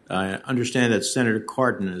 I understand that Senator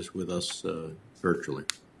Cardin is with us virtually.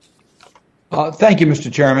 Thank you,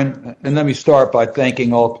 Mr. Chairman. And let me start by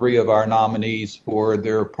thanking all three of our nominees for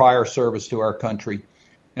their prior service to our country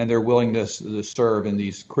and their willingness to serve in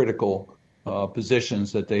these critical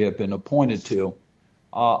positions that they have been appointed to.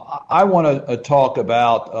 I want to talk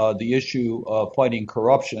about the issue of fighting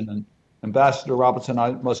corruption. And Ambassador Robinson,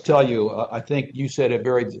 I must tell you, I think you said it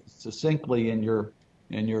very succinctly in your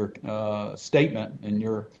statement, in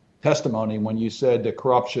your testimony, when you said that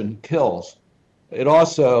corruption kills. It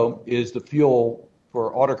also is the fuel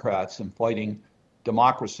for autocrats in fighting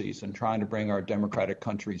democracies and trying to bring our democratic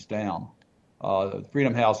countries down. The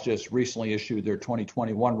Freedom House just recently issued their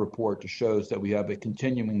 2021 report that shows that we have a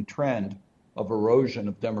continuing trend of erosion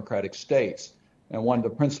of democratic states. And one of the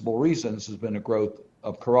principal reasons has been a growth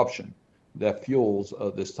of corruption that fuels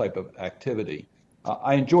this type of activity.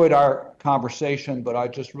 I enjoyed our conversation, but I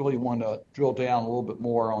just really want to drill down a little bit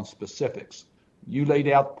more on specifics. You laid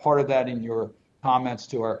out part of that in your comments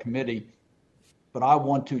to our committee, but I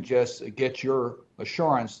want to just get your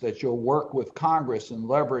assurance that you'll work with Congress and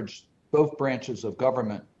leverage both branches of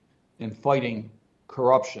government in fighting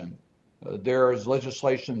corruption. There is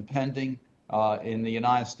legislation pending in the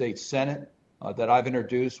United States Senate that I've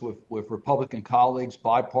introduced with Republican colleagues,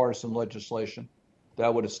 bipartisan legislation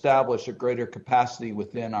that would establish a greater capacity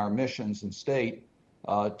within our missions and state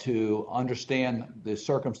to understand the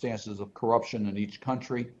circumstances of corruption in each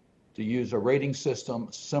country, to use a rating system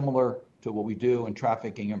similar to what we do in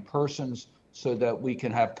trafficking in persons, so that we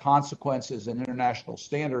can have consequences and international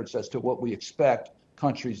standards as to what we expect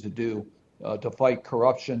countries to do to fight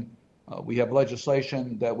corruption. We have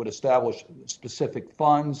legislation that would establish specific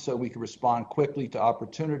funds so we can respond quickly to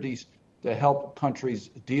opportunities to help countries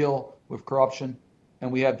deal with corruption.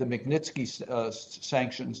 And we have the Magnitsky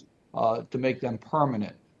sanctions to make them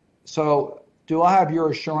permanent. So do I have your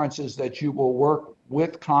assurances that you will work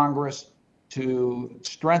with Congress to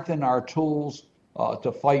strengthen our tools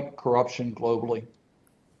to fight corruption globally?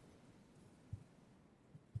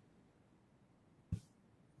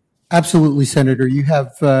 Absolutely, Senator. You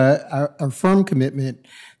have our firm commitment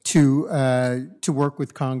to work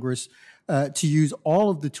with Congress to use all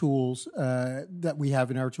of the tools that we have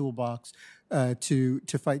in our toolbox to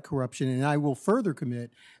fight corruption. And I will further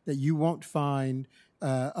commit that you won't find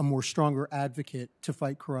a more stronger advocate to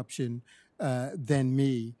fight corruption than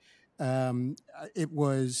me. It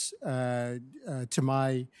was to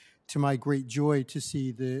my great joy to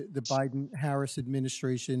see the Biden-Harris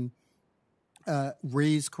administration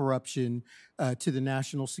raise corruption to the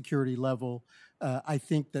national security level. I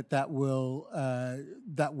think that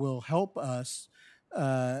will help us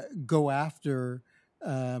go after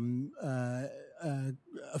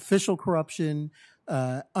official corruption,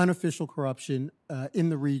 unofficial corruption in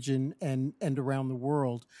the region and around the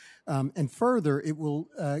world. And further, it will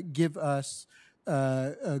give us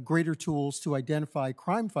greater tools to identify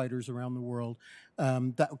crime fighters around the world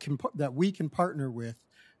that we can partner with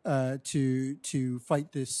to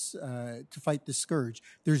fight this scourge.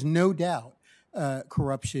 There's no doubt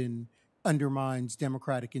corruption undermines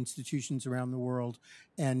democratic institutions around the world,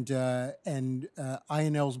 and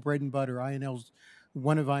INL's bread and butter.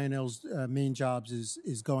 One of INL's main jobs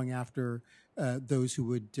is going after those who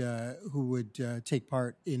would take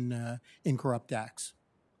part in corrupt acts.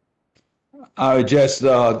 I would just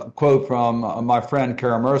quote from my friend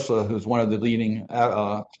Kara-Murza, who's one of the leading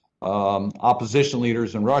opposition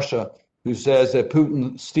leaders in Russia, who says that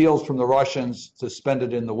Putin steals from the Russians to spend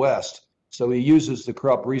it in the West. So he uses the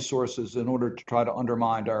corrupt resources in order to try to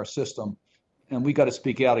undermine our system. And we got to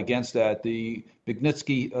speak out against that. The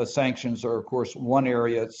Magnitsky sanctions are, of course, one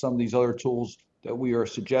area. Some of these other tools that we are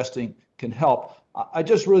suggesting can help. I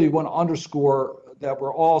just really want to underscore that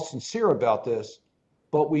we're all sincere about this,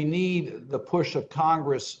 but we need the push of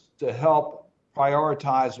Congress to help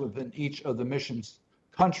prioritize within each of the missions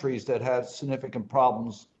countries that have significant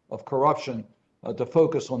problems of corruption to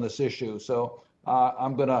focus on this issue. So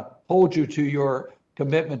I'm going to hold you to your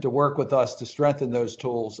commitment to work with us to strengthen those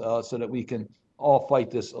tools so that we can all fight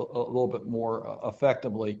this a little bit more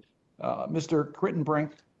effectively. Mr.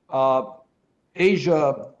 Crittenbrink,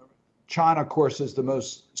 Asia, China, of course, is the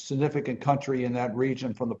most significant country in that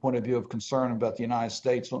region from the point of view of concern about the United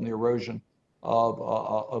States on the erosion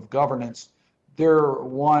of governance. They're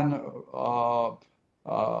one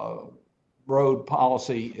road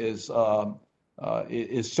policy is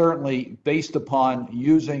certainly based upon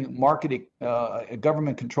using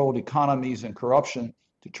government-controlled economies and corruption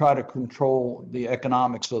to try to control the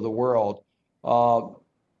economics of the world.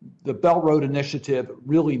 The Belt Road Initiative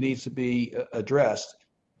really needs to be addressed.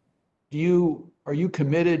 Are you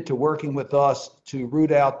committed to working with us to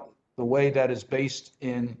root out the way that is based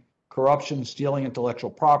in corruption, stealing intellectual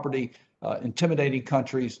property, intimidating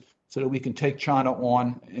countries, so that we can take China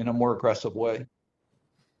on in a more aggressive way?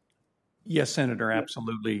 Yes, Senator,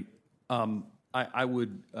 absolutely. I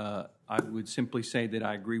would simply say that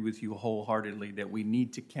I agree with you wholeheartedly that we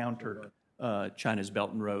need to counter China's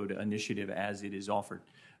Belt and Road Initiative as it is offered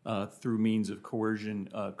through means of coercion,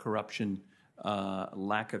 corruption,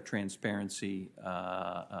 lack of transparency,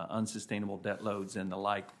 unsustainable debt loads, and the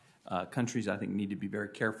like. Countries, I think, need to be very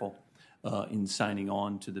careful in signing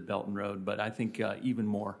on to the Belt and Road. But I think even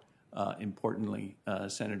more importantly,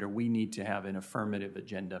 Senator, we need to have an affirmative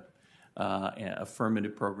agenda,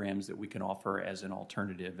 affirmative programs that we can offer as an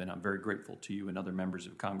alternative. And I'm very grateful to you and other members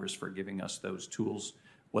of Congress for giving us those tools,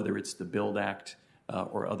 whether it's the BUILD Act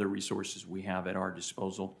or other resources we have at our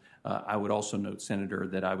disposal. I would also note, Senator,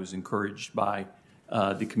 that I was encouraged by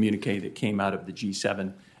the communique that came out of the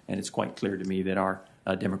G7, and it's quite clear to me that our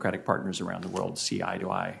Democratic partners around the world see eye to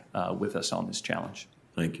eye with us on this challenge.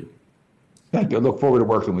 Thank you. Thank you. I look forward to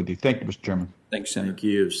working with you. Thank you, Mr. Chairman. Thanks, Senator. Thank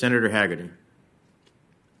you. Senator Hagerty.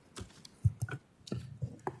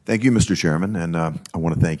 Thank you, Mr. Chairman, and I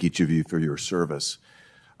want to thank each of you for your service.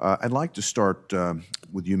 I'd like to start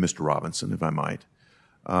with you, Mr. Robinson, if I might.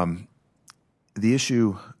 The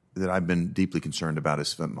issue that I've been deeply concerned about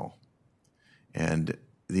is fentanyl, and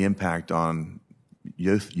the impact on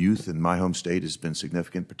youth in my home state has been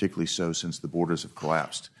significant, particularly so since the borders have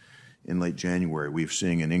collapsed. In late January, we're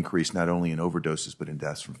seeing an increase not only in overdoses but in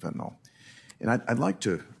deaths from fentanyl. And I'd like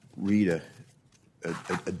to read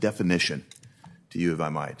a definition to you, if I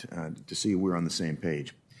might, to see if we're on the same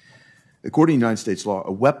page. According to United States law,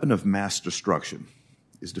 a weapon of mass destruction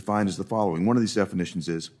is defined as the following. One of these definitions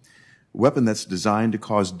is a weapon that's designed to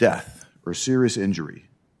cause death or serious injury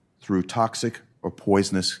through toxic or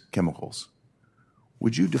poisonous chemicals.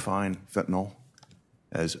 Would you define fentanyl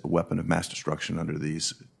as a weapon of mass destruction under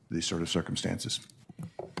these sort of circumstances?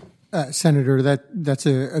 Senator, that's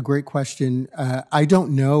a great question. I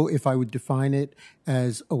don't know if I would define it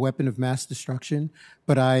as a weapon of mass destruction,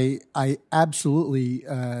 but I absolutely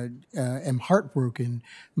am heartbroken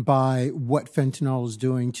by what fentanyl is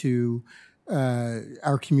doing to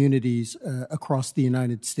our communities across the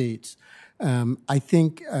United States. I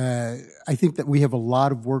think that we have a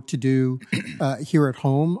lot of work to do here at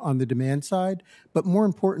home on the demand side, but more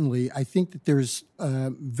importantly, I think that there's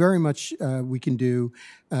very much we can do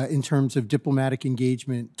in terms of diplomatic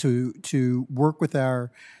engagement to work with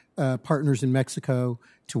our partners in Mexico,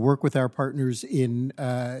 to work with our partners in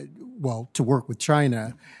to work with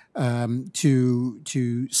China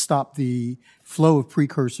to stop the flow of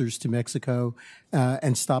precursors to Mexico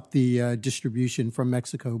and stop the distribution from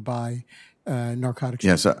Mexico by narcotics.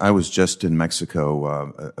 Yes, I was just in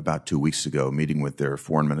Mexico about 2 weeks ago meeting with their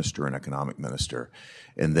foreign minister and economic minister,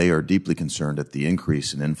 and they are deeply concerned at the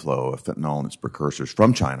increase in inflow of fentanyl and its precursors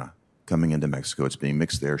from China coming into Mexico. It's being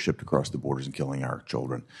mixed there, shipped across the borders, and killing our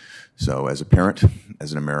children. So as a parent,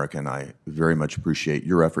 as an American, I very much appreciate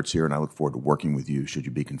your efforts here, and I look forward to working with you, should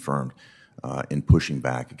you be confirmed, in pushing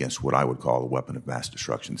back against what I would call a weapon of mass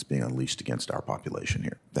destruction that's being unleashed against our population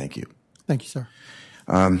here. Thank you. Thank you, sir.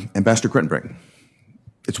 Ambassador Kritenbrink,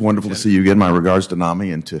 it's wonderful to see you again. My regards to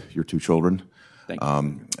Nami and to your two children. Thank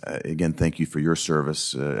you. Again, thank you for your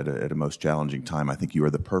service at a most challenging time. I think you are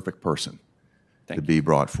the perfect person to be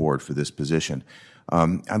brought forward for this position.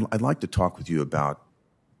 I'd like to talk with you about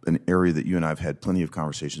an area that you and I have had plenty of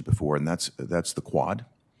conversations before, and that's the Quad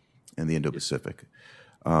and the Indo-Pacific.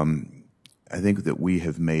 I think that we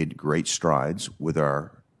have made great strides with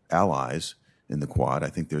our allies in the Quad. I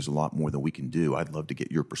think there's a lot more that we can do. I'd love to get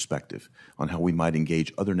your perspective on how we might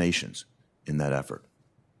engage other nations in that effort.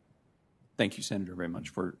 Thank you, Senator, very much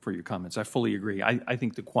for your comments. I fully agree. I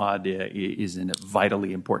think the Quad is a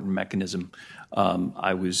vitally important mechanism.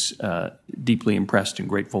 I was deeply impressed and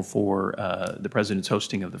grateful for the President's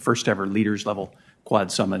hosting of the first ever leaders level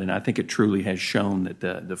Quad Summit, and I think it truly has shown that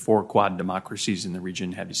the four Quad democracies in the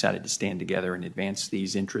region have decided to stand together and advance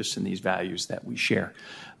these interests and these values that we share.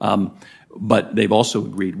 But they've also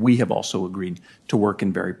agreed, we have also agreed to work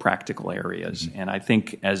in very practical areas. Mm-hmm. And I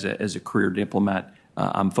think as a career diplomat,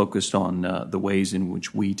 I'm focused on the ways in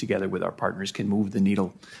which we, together with our partners, can move the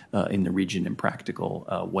needle in the region in practical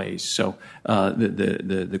ways. So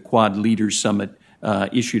the Quad Leaders Summit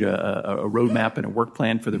issued a roadmap and a work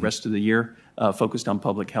plan for the rest of the year, focused on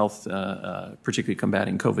public health, particularly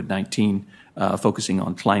combating COVID-19, focusing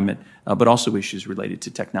on climate, but also issues related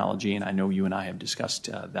to technology. And I know you and I have discussed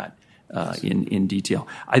that in detail.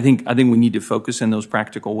 I think we need to focus in those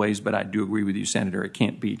practical ways, but I do agree with you, Senator. It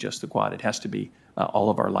can't be just the Quad. It has to be all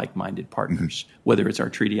of our like-minded partners, whether it's our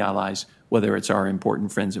treaty allies, whether it's our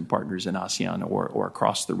important friends and partners in ASEAN or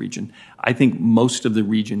across the region. I think most of the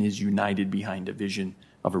region is united behind a vision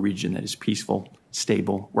of a region that is peaceful,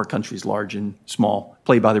 stable, where countries large and small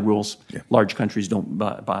play by the rules. Yeah. Large countries don't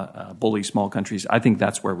bully small countries. I think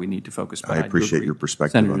that's where we need to focus. But I appreciate your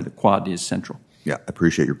perspective. Senator, the Quad is central. Yeah, I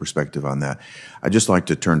appreciate your perspective on that. I'd just like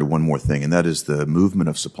to turn to one more thing, and that is the movement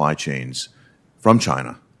of supply chains from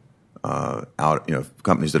China out,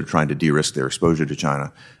 companies that are trying to de-risk their exposure to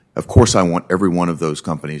China. Of course, I want every one of those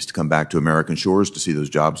companies to come back to American shores to see those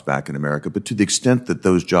jobs back in America. But to the extent that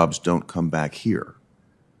those jobs don't come back here,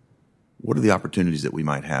 what are the opportunities that we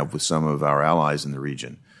might have with some of our allies in the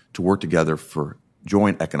region to work together for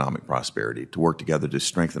joint economic prosperity, to work together to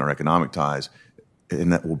strengthen our economic ties,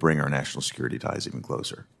 and that will bring our national security ties even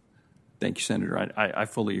closer? Thank you, Senator. I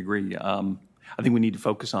fully agree. I think we need to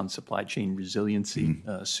focus on supply chain resiliency,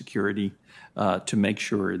 security, to make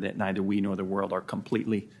sure that neither we nor the world are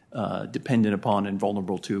completely dependent upon and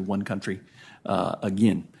vulnerable to one country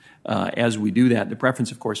again. As we do that, the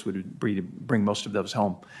preference, of course, would be to bring most of those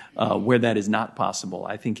home. Where that is not possible,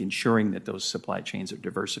 I think ensuring that those supply chains are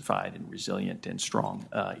diversified and resilient and strong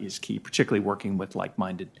is key, particularly working with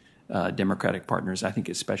like-minded democratic partners, I think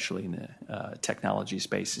especially in the technology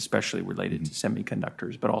space, especially related to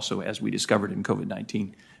semiconductors, but also, as we discovered in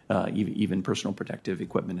COVID-19, even personal protective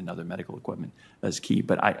equipment and other medical equipment is key.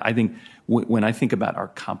 But I think when I think about our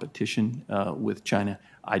competition with China,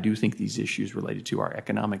 I do think these issues related to our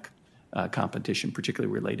economic competition,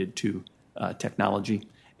 particularly related to technology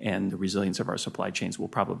and the resilience of our supply chains, will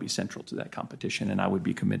probably be central to that competition. And I would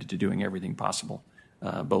be committed to doing everything possible,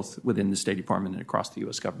 both within the State Department and across the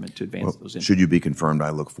U.S. government, to advance those interests. Should you be confirmed, I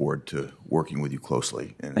look forward to working with you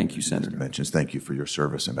closely. Thank you, Senator. Dimensions. Thank you for your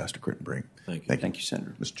service, Ambassador Crittenbrink. Thank you. Thank you,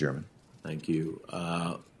 Senator. Mr. Chairman. Thank you.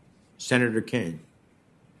 Senator King.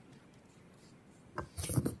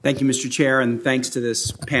 Thank you, Mr. Chair, and thanks to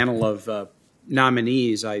this panel of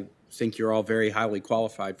nominees. I think you're all very highly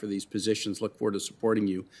qualified for these positions. Look forward to supporting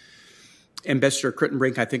you. Ambassador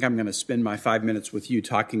Crittenbrink, I think I'm going to spend my 5 minutes with you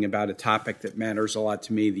talking about a topic that matters a lot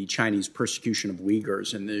to me, the Chinese persecution of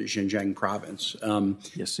Uyghurs in the Xinjiang province.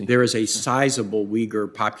 There is a sizable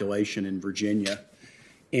Uyghur population in Virginia,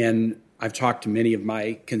 and I've talked to many of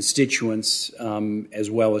my constituents, as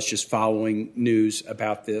well as just following news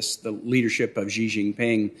about this. The leadership of Xi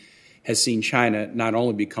Jinping has seen China not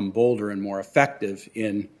only become bolder and more effective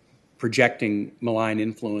in projecting malign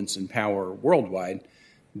influence and power worldwide,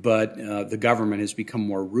 but the government has become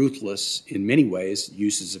more ruthless in many ways,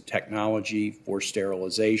 uses of technology, forced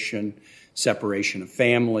sterilization, separation of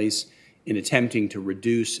families, in attempting to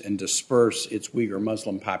reduce and disperse its Uyghur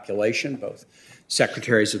Muslim population. Both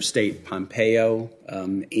Secretaries of State Pompeo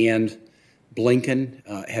and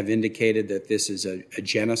Blinken have indicated that this is a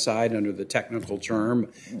genocide under the technical term,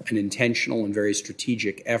 an intentional and very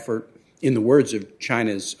strategic effort, in the words of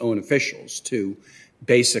China's own officials, to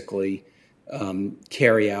basically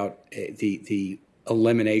carry out the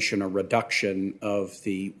elimination or reduction of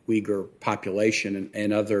the Uyghur population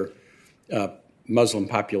and other Muslim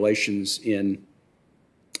populations in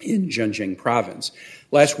Xinjiang province.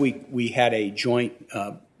 Last week, we had a joint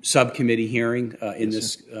subcommittee hearing in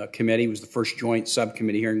this committee. It was the first joint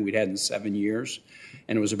subcommittee hearing we'd had in 7 years,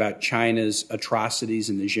 and it was about China's atrocities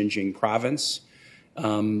in the Xinjiang province.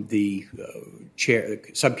 The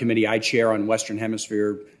subcommittee I chair on Western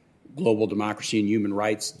Hemisphere Global Democracy and Human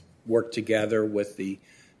Rights worked together with the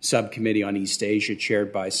subcommittee on East Asia,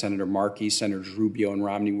 chaired by Senator Markey. Senators Rubio and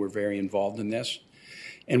Romney were very involved in this.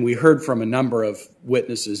 And we heard from a number of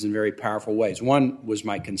witnesses in very powerful ways. One was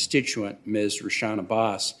my constituent, Ms. Rushan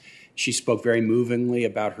Abbas. She spoke very movingly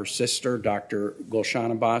about her sister, Dr. Gulshan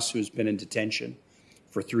Abbas, who's been in detention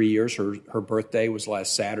for 3 years. Her birthday was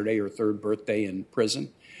last Saturday, her third birthday in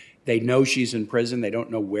prison. They know she's in prison. They don't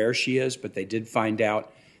know where she is, but they did find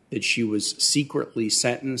out that she was secretly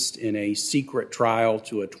sentenced in a secret trial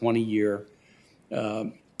to a 20-year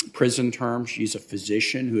prison term. She's a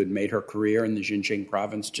physician who had made her career in the Xinjiang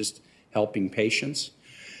province just helping patients.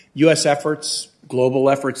 U.S. efforts, global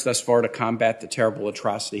efforts thus far to combat the terrible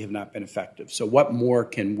atrocity have not been effective. So what more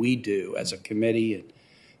can we do as a committee,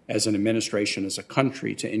 as an administration, as a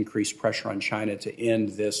country to increase pressure on China to end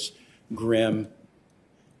this grim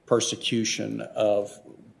persecution of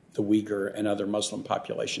the Uyghur and other Muslim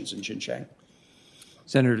populations in Xinjiang?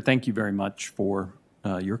 Senator, thank you very much for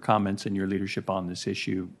your comments and your leadership on this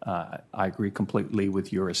issue. I agree completely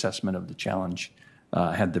with your assessment of the challenge.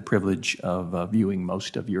 I had the privilege of viewing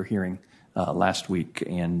most of your hearing last week,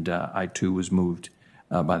 and I too was moved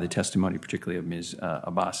by the testimony, particularly of Ms.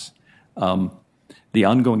 Abbas. The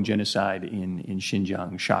ongoing genocide in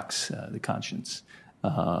Xinjiang shocks the conscience.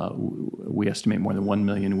 We estimate more than 1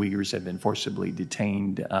 million Uyghurs have been forcibly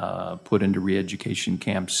detained, put into re-education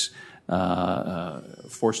camps,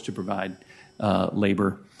 forced to provide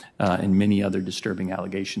labor, and many other disturbing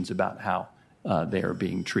allegations about how they are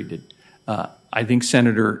being treated. I think,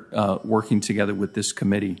 Senator, working together with this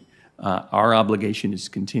committee, our obligation is to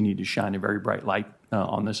continue to shine a very bright light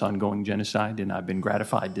on this ongoing genocide, and I've been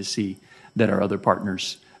gratified to see that our other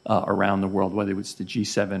partners around the world, whether it's the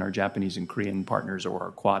G7, our Japanese and Korean partners, or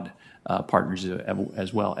our Quad partners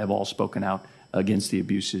as well, have all spoken out against the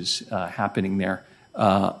abuses happening there.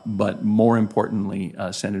 But more importantly,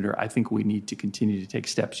 Senator, I think we need to continue to take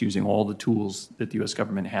steps using all the tools that the U.S.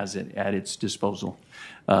 government has at its disposal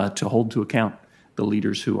to hold to account the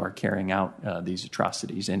leaders who are carrying out these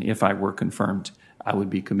atrocities. And if I were confirmed, I would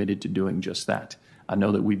be committed to doing just that. I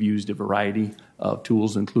know that we've used a variety of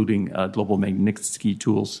tools, including global Magnitsky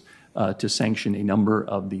tools, to sanction a number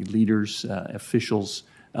of the leaders, officials,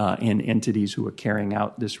 and entities who are carrying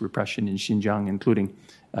out this repression in Xinjiang, including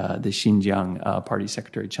the Xinjiang Party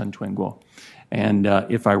Secretary Chen Tuanguo. And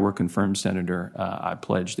if I were confirmed, Senator, I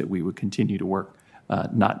pledge that we would continue to work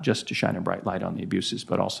not just to shine a bright light on the abuses,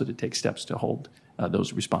 but also to take steps to hold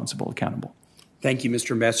those responsible accountable. Thank you,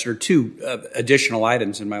 Mr. Ambassador. Two additional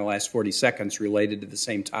items in my last 40 seconds related to the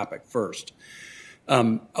same topic. First,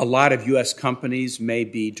 a lot of U.S. companies may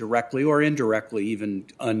be directly or indirectly, even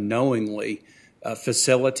unknowingly,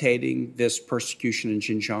 facilitating this persecution in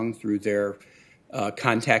Xinjiang through their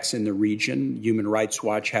contacts in the region. Human Rights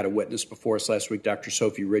Watch had a witness before us last week, Dr.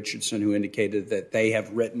 Sophie Richardson, who indicated that they have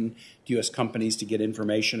written to U.S. companies to get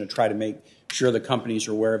information and try to make sure the companies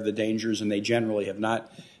are aware of the dangers, and they generally have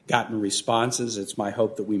not gotten responses. It's my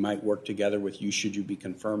hope that we might work together with you, should you be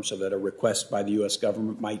confirmed, so that a request by the U.S.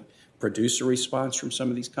 government might produce a response from some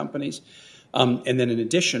of these companies. And then in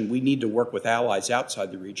addition, we need to work with allies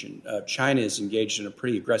outside the region. China is engaged in a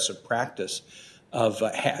pretty aggressive practice of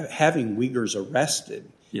having Uyghurs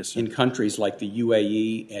arrested in countries like the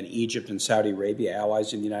UAE and Egypt and Saudi Arabia,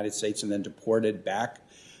 allies in the United States, and then deported back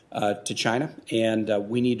to China. And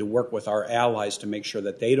we need to work with our allies to make sure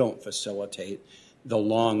that they don't facilitate the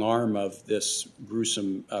long arm of this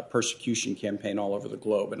gruesome persecution campaign all over the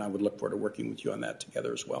globe. And I would look forward to working with you on that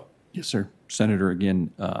together as well. Yes, sir. Senator,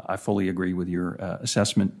 again, I fully agree with your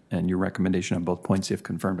assessment and your recommendation on both points. If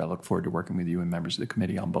confirmed, I look forward to working with you and members of the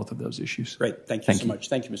committee on both of those issues. Great. Thank you so much.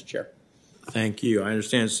 Thank you, Mr. Chair. Thank you. I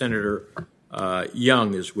understand Senator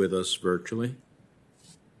Young is with us virtually.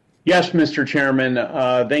 Yes, Mr. Chairman.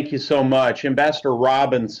 Thank you so much. Ambassador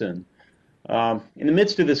Robinson, in the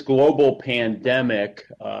midst of this global pandemic,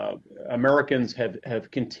 Americans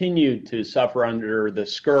have continued to suffer under the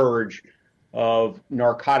scourge of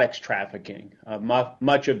narcotics trafficking,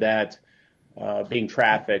 much of that being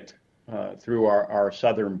trafficked through our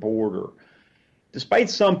southern border. Despite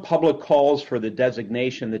some public calls for the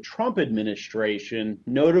designation, the Trump administration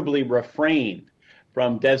notably refrained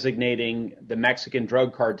from designating the Mexican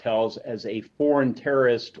drug cartels as a foreign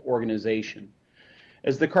terrorist organization.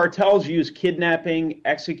 As the cartels use kidnapping,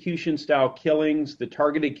 execution-style killings, the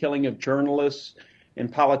targeted killing of journalists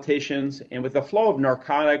and politicians, and with the flow of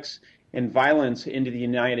narcotics and violence into the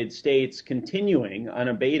United States continuing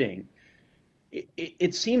unabating,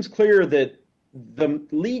 it seems clear that the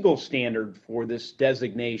legal standard for this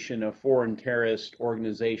designation of foreign terrorist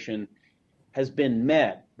organization has been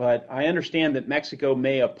met, but I understand that Mexico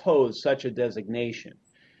may oppose such a designation.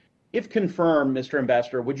 If confirmed, Mr.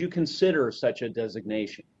 Ambassador, would you consider such a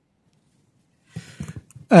designation?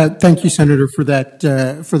 Thank you, Senator, for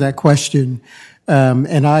that question.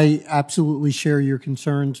 And I absolutely share your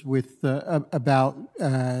concerns with about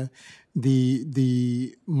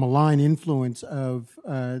the malign influence of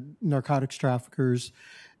narcotics traffickers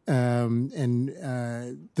and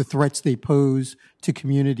the threats they pose to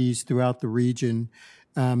communities throughout the region.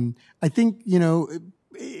 I think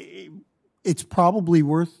it's probably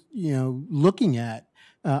worth looking at.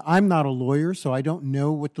 I'm not a lawyer, so I don't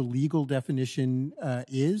know what the legal definition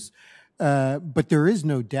is. But there is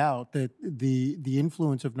no doubt that the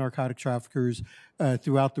influence of narcotic traffickers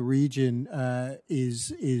throughout the region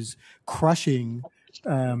is crushing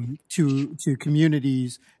to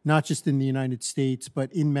communities, not just in the United States,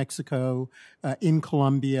 but in Mexico, in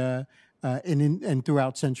Colombia, and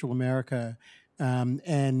throughout Central America.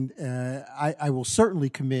 I will certainly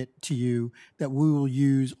commit to you that we will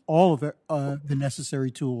use all of the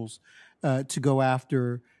necessary tools to go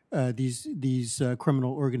after these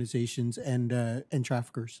criminal organizations and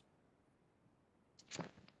traffickers.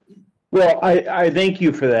 Well, I thank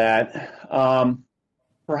you for that.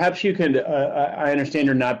 Perhaps you can. I understand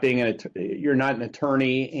you're not an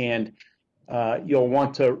attorney, and you'll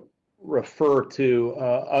want to refer to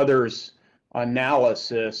others'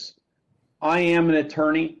 analysis. I am an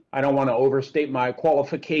attorney. I don't want to overstate my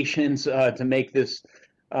qualifications to make this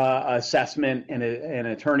assessment, and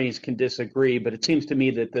attorneys can disagree, but it seems to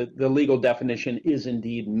me that the legal definition is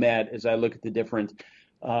indeed met as I look at the different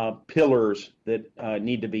pillars that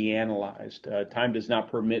need to be analyzed. Time does not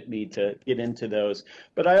permit me to get into those,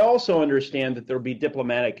 but I also understand that there will be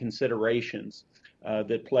diplomatic considerations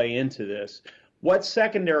that play into this. What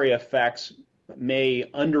secondary effects may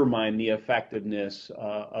undermine the effectiveness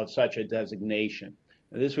of such a designation?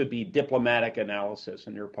 This would be diplomatic analysis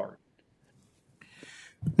on your part.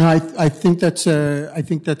 No, I think that's a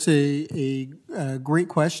great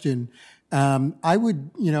question. I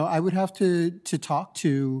would have to talk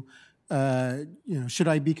to, should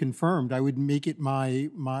I be confirmed, I would make it my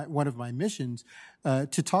one of my missions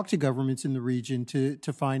to talk to governments in the region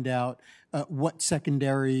to find out what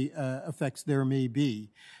secondary effects there may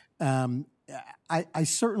be. I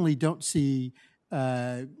certainly don't see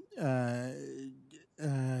why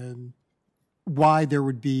there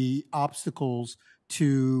would be obstacles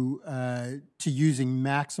to using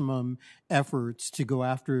maximum efforts to go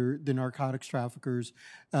after the narcotics traffickers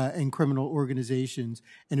and criminal organizations.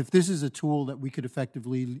 And if this is a tool that we could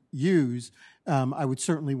effectively use, I would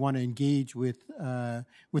certainly want to engage with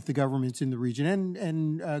the governments in the region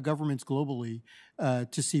and governments globally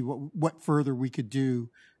to see what further we could do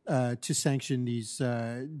to sanction these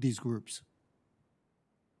groups.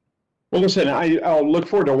 Well, listen, I'll look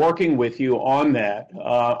forward to working with you on that.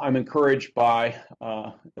 I'm encouraged by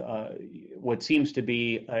what seems to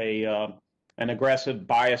be an aggressive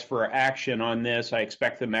bias for action on this. I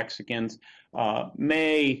expect the Mexicans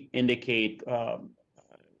may indicate a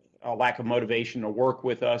lack of motivation to work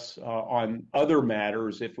with us on other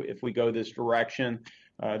matters if we go this direction.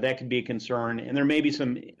 That could be a concern. And there may be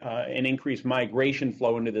an increased migration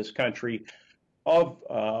flow into this country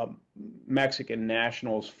of Mexican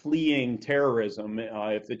nationals fleeing terrorism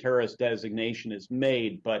if the terrorist designation is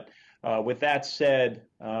made. But with that said,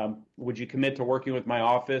 would you commit to working with my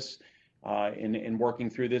office in working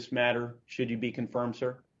through this matter, should you be confirmed,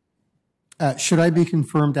 sir? Should I be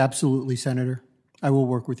confirmed? Absolutely, Senator. I will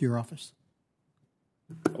work with your office.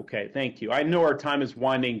 Okay, thank you. I know our time is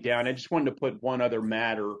winding down. I just wanted to put one other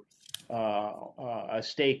matter, a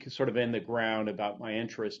stake sort of in the ground about my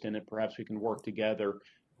interest in it. Perhaps we can work together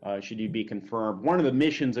should you be confirmed. One of the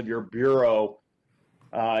missions of your Bureau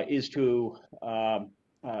is to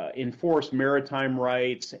enforce maritime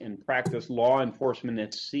rights and practice law enforcement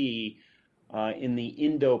at sea in the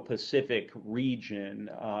Indo-Pacific region.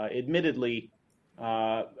 Admittedly,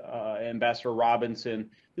 Ambassador Robinson,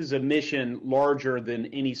 this is a mission larger than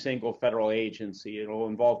any single federal agency. It'll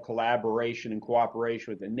involve collaboration and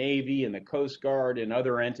cooperation with the Navy and the Coast Guard and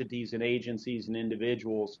other entities and agencies and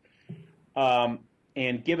individuals.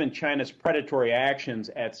 And given China's predatory actions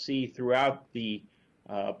at sea throughout the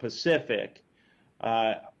Pacific,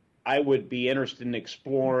 I would be interested in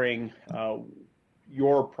exploring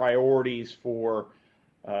your priorities for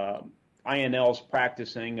INL's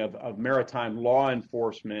practicing of maritime law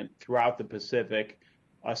enforcement throughout the Pacific,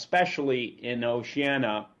 especially in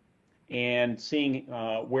Oceania, and seeing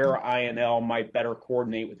where INL might better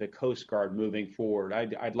coordinate with the Coast Guard moving forward.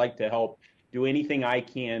 I'd like to help do anything I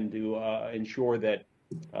can to ensure that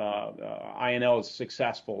INL is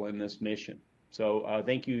successful in this mission. So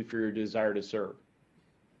thank you for your desire to serve.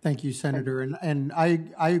 Thank you, Senator. And I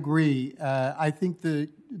agree. I think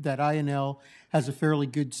that INL has a fairly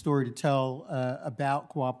good story to tell about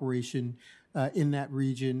cooperation in that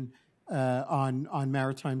region on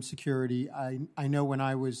maritime security. I know when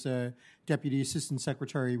I was Deputy Assistant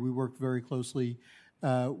Secretary, we worked very closely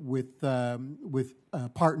with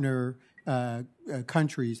partner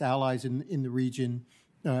countries, allies in the region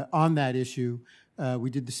on that issue. We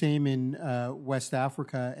did the same in West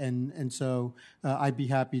Africa, and so I'd be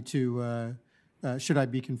happy to, should I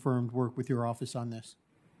be confirmed, work with your office on this.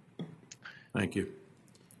 Thank you.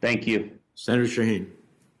 Thank you. Senator Shaheen.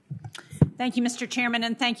 Thank you, Mr. Chairman,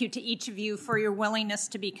 and thank you to each of you for your willingness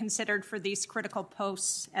to be considered for these critical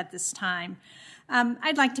posts at this time.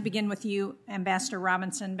 I'd like to begin with you, Ambassador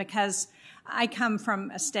Robinson, because I come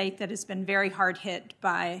from a state that has been very hard hit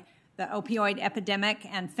by the opioid epidemic,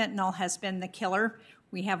 and fentanyl has been the killer.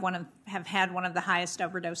 we have had one of the highest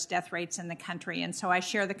overdose death rates in the country. And so I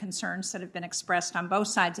share the concerns that have been expressed on both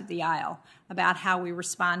sides of the aisle about how we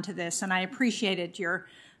respond to this. And I appreciated your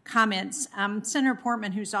comments. Senator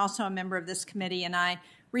Portman, who's also a member of this committee, and I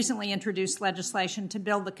recently introduced legislation to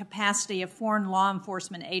build the capacity of foreign law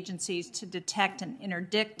enforcement agencies to detect and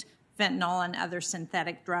interdict fentanyl and other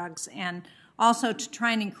synthetic drugs, and also to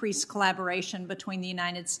try and increase collaboration between the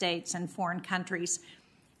United States and foreign countries.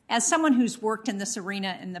 As someone who's worked in this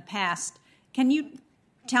arena in the past, can you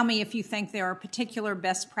tell me if you think there are particular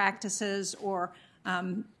best practices or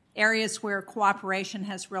areas where cooperation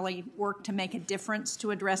has really worked to make a difference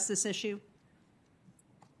to address this issue?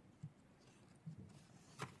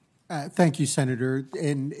 Thank you, Senator.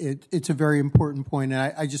 And it's a very important point.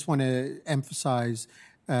 And I just want to emphasize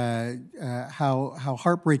how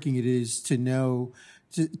heartbreaking it is to know,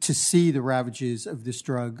 to see the ravages of this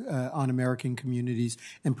drug on American communities,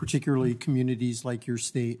 and particularly communities like your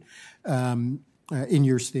state, in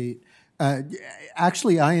your state.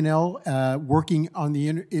 Actually, INL, working on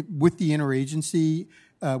with the interagency,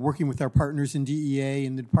 working with our partners in DEA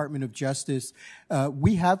and the Department of Justice,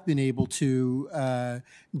 we have been able to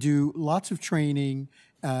do lots of training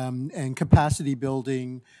and capacity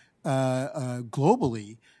building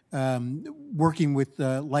globally, working with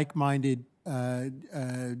like-minded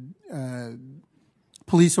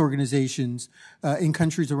police organizations in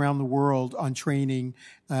countries around the world on training,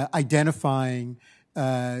 identifying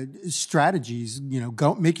strategies,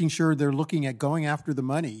 making sure they're looking at going after the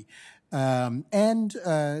money, and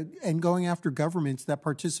going after governments that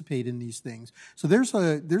participate in these things. So there's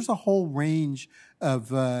a whole range of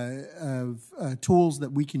tools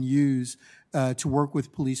that we can use to work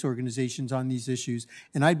with police organizations on these issues,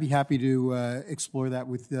 and I'd be happy to explore that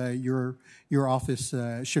with your office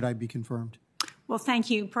should I be confirmed. Well, thank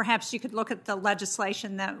you. Perhaps you could look at the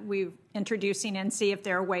legislation that we're introducing and see if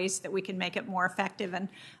there are ways that we can make it more effective, and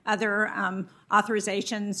other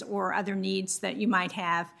authorizations or other needs that you might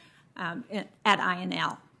have at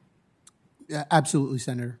INL. Yeah, absolutely,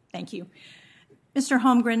 Senator. Thank you. Mr.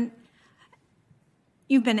 Holmgren,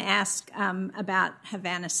 you've been asked about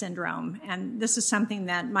Havana syndrome, and this is something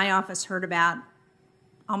that my office heard about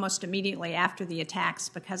almost immediately after the attacks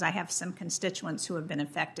because I have some constituents who have been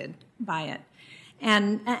affected by it.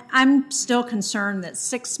 And I'm still concerned that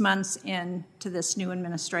 6 months into this new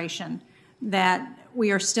administration that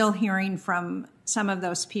we are still hearing from some of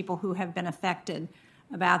those people who have been affected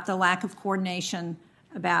about the lack of coordination,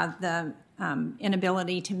 about the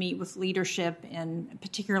inability to meet with leadership, and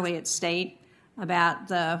particularly at state, about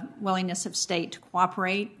the willingness of state to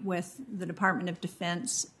cooperate with the Department of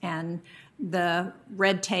Defense, and the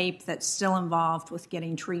red tape that's still involved with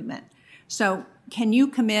getting treatment. So can you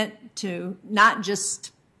commit to not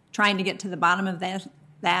just trying to get to the bottom of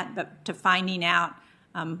that but to finding out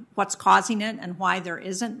what's causing it and why there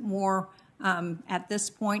isn't more, at this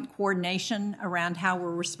point, coordination around how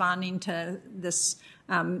we're responding to this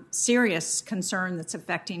serious concern that's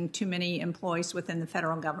affecting too many employees within the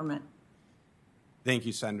federal government? Thank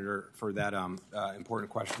you, Senator, for that important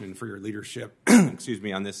question and for your leadership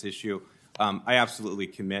on this issue. I absolutely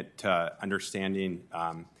commit to understanding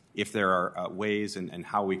if there are ways and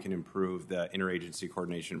how we can improve the interagency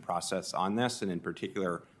coordination process on this, and in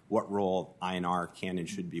particular, what role INR can and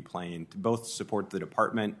should be playing to both support the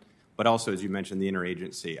department, but also, as you mentioned, the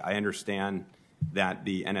interagency. I understand that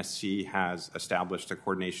the NSC has established a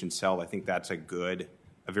coordination cell. I think that's a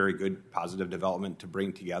very good positive development to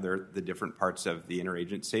bring together the different parts of the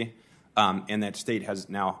interagency, and that state has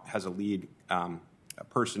a lead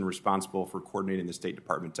person responsible for coordinating the State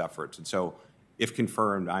Department's efforts. And so, if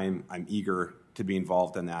confirmed, I'm eager to be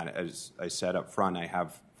involved in that. As I said up front, I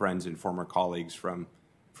have friends and former colleagues from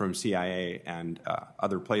CIA and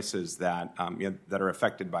other places that that are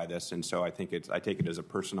affected by this, and so I take it as a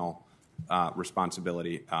personal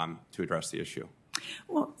responsibility to address the issue.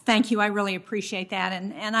 Well, thank you. I really appreciate that.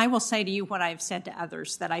 And I will say to you what I've said to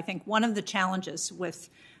others, that I think one of the challenges with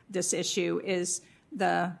this issue is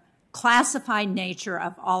the classified nature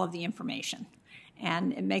of all of the information.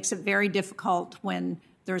 And it makes it very difficult when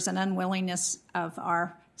there's an unwillingness of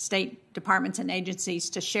our state departments and agencies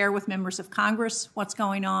to share with members of Congress what's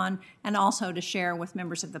going on, and also to share with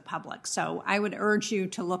members of the public. So I would urge you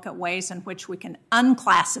to look at ways in which we can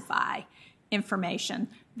unclassify information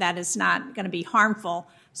that is not going to be harmful,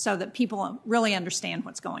 so that people really understand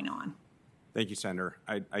what's going on. Thank you, Senator.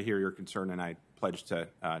 I hear your concern, and I pledge to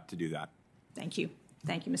do that. Thank you.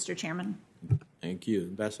 Thank you, Mr. Chairman. Thank you.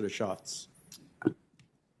 Ambassador Schatz.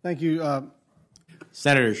 Thank you.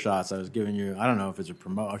 Senator Schatz, I was giving you, I don't know if it's a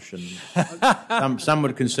promotion. Some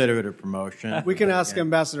would consider it a promotion. We can ask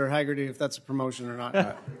Ambassador Hagerty if that's a promotion or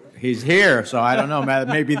not. He's here, so I don't know. That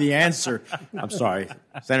may be the answer. I'm sorry.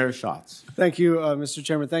 Senator Schatz. Thank you, Mr.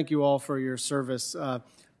 Chairman. Thank you all for your service.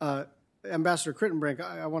 Ambassador Crittenbrink,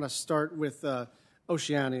 I want to start with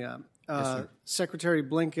Oceania. Yes, Secretary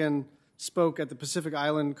Blinken spoke at the Pacific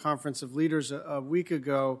Island Conference of Leaders a week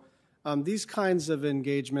ago. These kinds of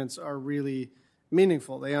engagements are really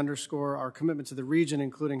meaningful. They underscore our commitment to the region,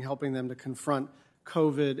 including helping them to confront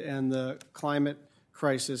COVID and the climate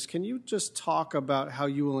crisis. Can you just talk about how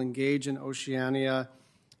you will engage in Oceania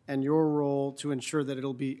and your role to ensure that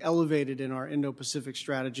it'll be elevated in our Indo-Pacific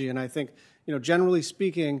strategy? And I think, generally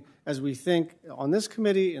speaking, as we think on this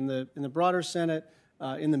committee, in the broader Senate,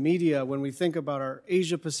 in the media, when we think about our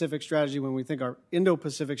Asia-Pacific strategy, when we think our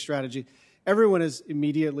Indo-Pacific strategy, everyone is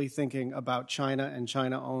immediately thinking about China and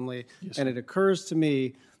China only. Yes, and it occurs to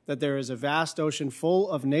me that there is a vast ocean full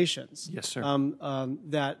of nations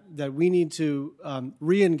that we need to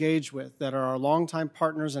re-engage with, that are our longtime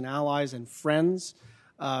partners and allies and friends.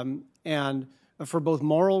 And for both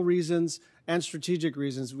moral reasons and strategic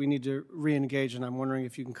reasons, we need to re-engage, and I'm wondering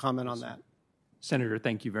if you can comment on that. Senator,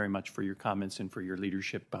 thank you very much for your comments and for your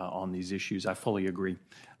leadership on these issues. I fully agree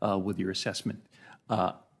with your assessment.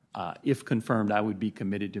 If confirmed, I would be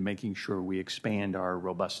committed to making sure we expand our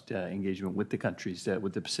robust engagement with the countries,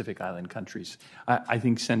 with the Pacific Island countries. I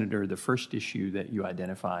think, Senator, the first issue that you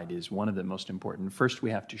identified is one of the most important. First, we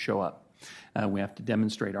have to show up. We have to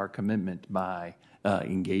demonstrate our commitment by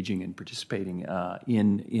engaging and participating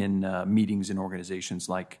in meetings and organizations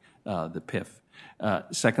like the PIF.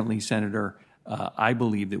 Secondly, Senator, I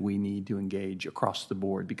believe that we need to engage across the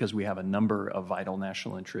board because we have a number of vital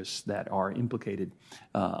national interests that are implicated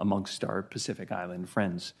amongst our Pacific Island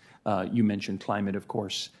friends. You mentioned climate, of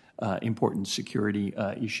course, important security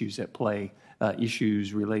issues at play,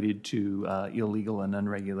 issues related to illegal and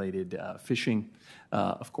unregulated fishing.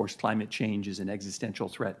 Of course, climate change is an existential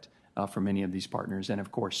threat for many of these partners, and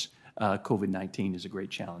of course, COVID-19 is a great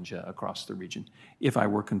challenge across the region. If I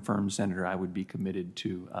were confirmed, Senator, I would be committed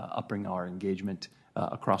to upping our engagement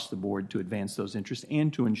across the board to advance those interests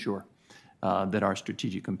and to ensure that our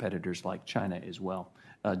strategic competitors like China as well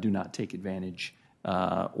do not take advantage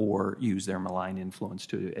or use their malign influence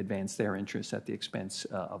to advance their interests at the expense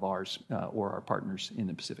of ours or our partners in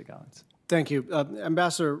the Pacific Islands. Thank you.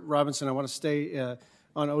 Ambassador Robinson, I want to stay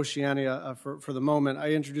on Oceania for the moment.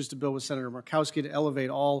 I introduced a bill with Senator Murkowski to elevate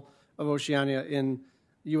all of Oceania in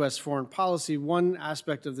U.S. foreign policy. One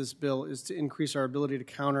aspect of this bill is to increase our ability to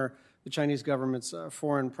counter the Chinese government's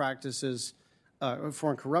foreign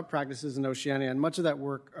corrupt practices in Oceania, and much of that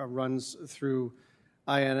work runs through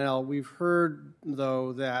INL. We've heard,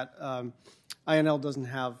 though, that INL doesn't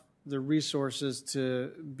have the resources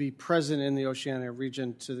to be present in the Oceania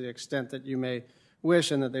region to the extent that you may wish,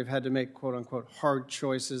 and that they've had to make, quote-unquote, hard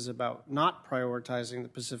choices about not prioritizing the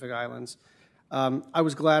Pacific Islands. I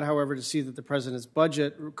was glad, however, to see that the President's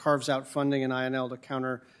budget carves out funding in INL to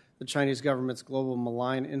counter the Chinese government's global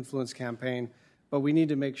malign influence campaign, but we need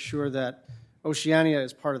to make sure that Oceania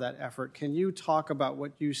is part of that effort. Can you talk about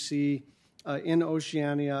what you see in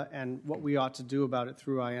Oceania and what we ought to do about it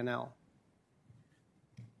through INL?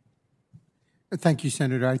 Thank you,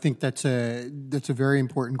 Senator. I think that's a very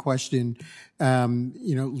important question. As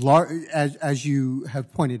you have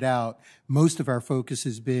pointed out, most of our focus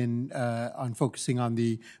has been on focusing on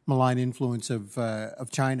the malign influence of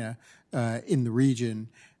China in the region.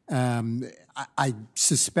 I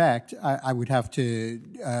suspect I would have to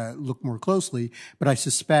look more closely, but I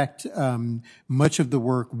suspect much of the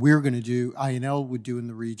work we're going to do, INL would do in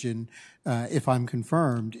the region, if I'm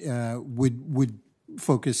confirmed, would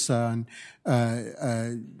focus on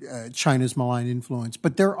China's malign influence.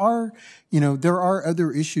 But there are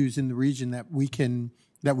other issues in the region that we can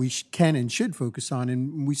and should focus on,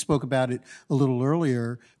 and we spoke about it a little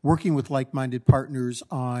earlier. Working with like-minded partners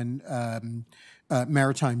on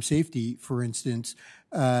maritime safety, for instance,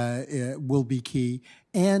 will be key.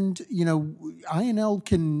 And INL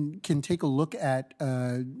can take a look at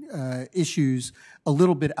issues a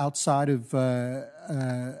little bit outside of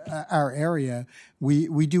our area.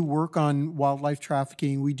 We do work on wildlife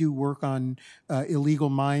trafficking. We do work on illegal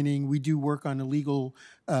mining. We do work on illegal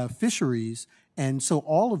fisheries. And so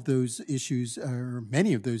all of those issues, or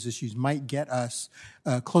many of those issues, might get us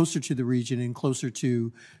closer to the region and closer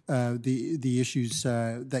to the issues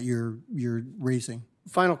that you're raising.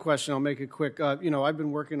 Final question, I'll make it quick. I've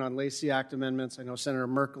been working on Lacey Act amendments. I know Senator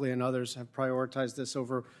Merkley and others have prioritized this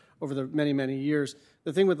over the many, many years.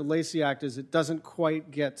 The thing with the Lacey Act is it doesn't quite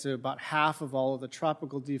get to about half of all of the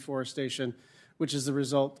tropical deforestation which is the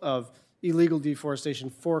result of illegal deforestation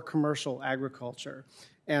for commercial agriculture.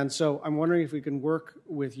 And so I'm wondering if we can work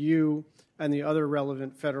with you and the other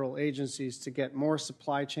relevant federal agencies to get more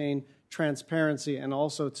supply chain transparency and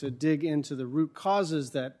also to dig into the root causes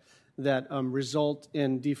that result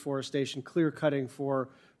in deforestation, clear cutting for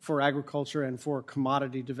agriculture and for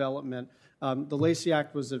commodity development. The Lacey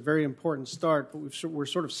Act was a very important start, but we're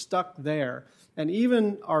sort of stuck there. And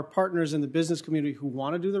even our partners in the business community who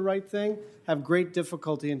want to do the right thing have great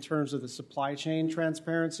difficulty in terms of the supply chain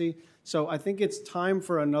transparency. So I think it's time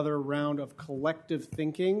for another round of collective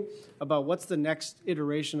thinking about what's the next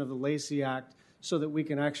iteration of the Lacey Act so that we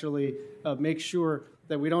can actually make sure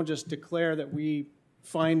that we don't just declare that we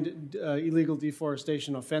find illegal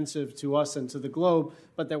deforestation offensive to us and to the globe,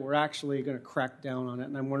 but that we're actually going to crack down on it.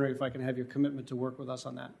 And I'm wondering if I can have your commitment to work with us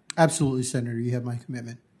on that. Absolutely, Senator. You have my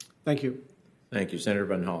commitment. Thank you. Thank you. Senator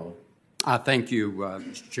Van Hollen. Thank you,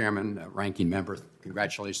 Mr. Chairman, ranking member.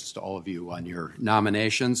 Congratulations to all of you on your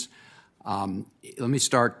nominations. Let me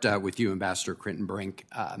start with you, Ambassador Quinton Brink.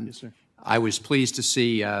 Yes, sir. I was pleased to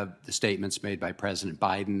see the statements made by President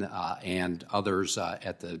Biden and others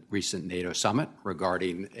at the recent NATO summit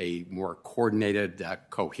regarding a more coordinated,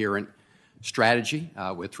 coherent strategy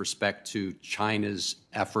with respect to China's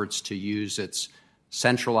efforts to use its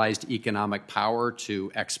centralized economic power to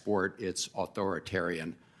export its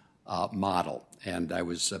authoritarian model. And I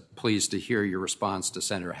was pleased to hear your response to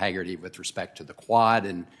Senator Hagerty with respect to the Quad.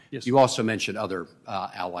 And yes, you also mentioned other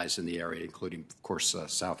allies in the area, including, of course,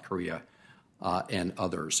 South Korea and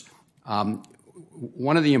others.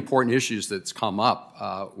 One of the important issues that's come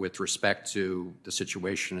up with respect to the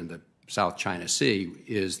situation in the South China Sea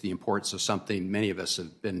is the importance of something many of us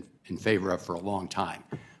have been in favor of for a long time,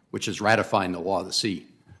 which is ratifying the Law of the Sea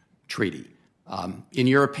Treaty. In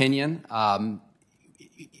your opinion,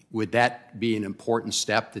 would that be an important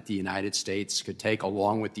step that the United States could take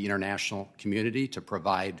along with the international community to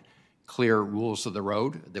provide clear rules of the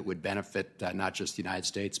road that would benefit not just the United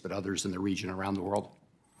States but others in the region around the world?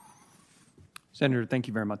 Senator, thank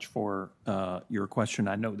you very much for your question.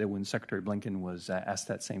 I know that when Secretary Blinken was asked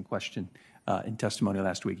that same question in testimony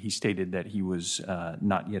last week, he stated that he was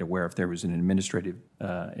not yet aware if there was an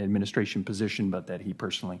administration position, but that he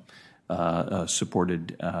personally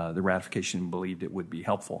supported the ratification and believed it would be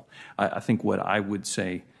helpful. I think what I would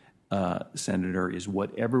say, Senator, is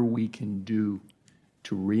whatever we can do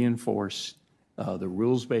to reinforce the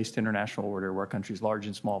rules-based international order where countries large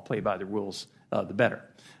and small play by the rules, the better.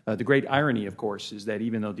 The great irony, of course, is that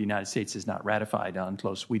even though the United States has not ratified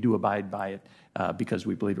UNCLOS, we do abide by it because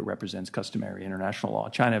we believe it represents customary international law.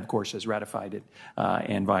 China, of course, has ratified it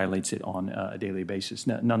and violates it on a daily basis.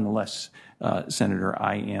 Nonetheless, Senator,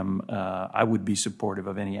 I would be supportive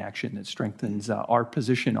of any action that strengthens our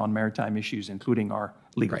position on maritime issues, including our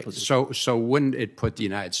legal position. So wouldn't it put the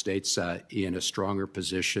United States in a stronger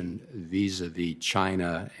position vis-a-vis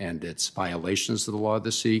China and its violations of the Law of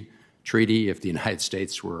the Sea Treaty if the United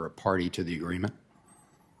States were a party to the agreement?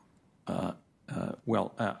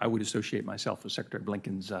 I would associate myself with Secretary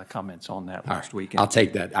Blinken's comments on that last week. I'll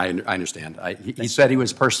take that. I understand. He said he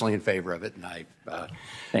was personally in favor of it, and I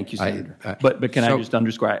thank you, Senator. But can I just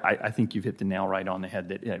underscore? I think you've hit the nail right on the head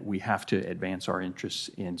that we have to advance our interests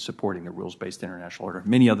in supporting the rules-based international order.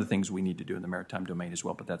 Many other things we need to do in the maritime domain as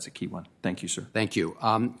well, but that's a key one. Thank you, sir. Thank you.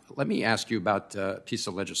 Let me ask you about a piece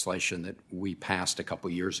of legislation that we passed a couple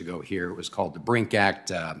years ago here. It was called the Brink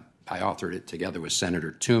Act. I authored it together with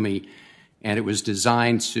Senator Toomey. And it was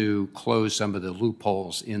designed to close some of the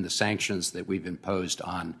loopholes in the sanctions that we've imposed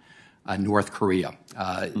on North Korea.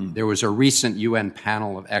 There was a recent UN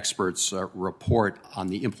panel of experts report on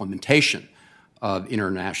the implementation of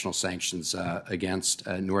international sanctions against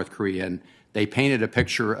North Korea, and they painted a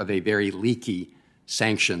picture of a very leaky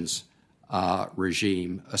sanctions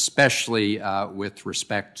regime, especially with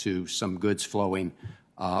respect to some goods flowing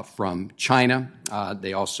from China.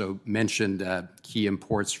 They also mentioned key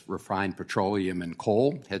imports, refined petroleum and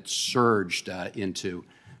coal, had surged into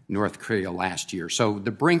North Korea last year. So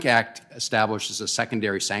the Brink Act establishes a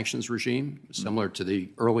secondary sanctions regime, similar to the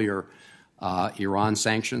earlier Iran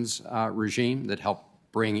sanctions regime that helped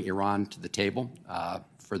bring Iran to the table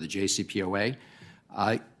for the JCPOA.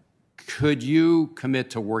 Could you commit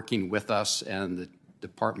to working with us and the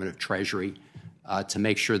Department of Treasury to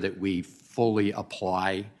make sure that we fully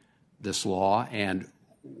apply this law? And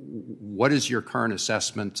what is your current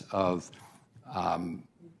assessment of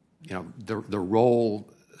the role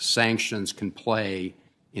sanctions can play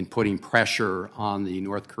in putting pressure on the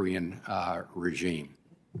North Korean regime?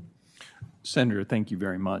 Senator, thank you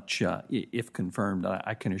very much. If confirmed,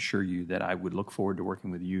 I can assure you that I would look forward to working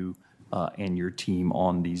with you and your team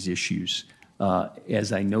on these issues.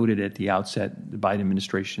 As I noted at the outset, the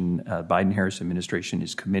Biden-Harris administration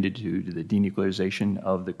is committed to the denuclearization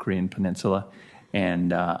of the Korean Peninsula,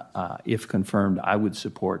 and if confirmed, I would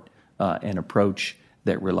support an approach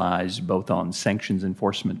that relies both on sanctions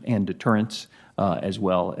enforcement and deterrence, as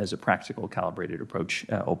well as a practical, calibrated approach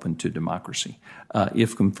open to democracy.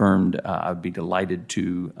 If confirmed, I would be delighted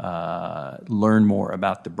to learn more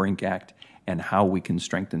about the BRINC Act and how we can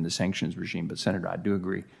strengthen the sanctions regime. But, Senator, I do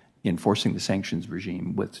agree, enforcing the sanctions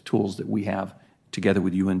regime with tools that we have, together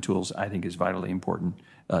with UN tools, I think is vitally important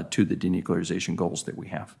to the denuclearization goals that we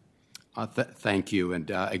have. Thank you. And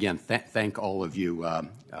again, thank all of you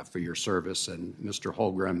for your service. And Mr.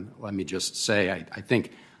 Holmgren, let me just say, I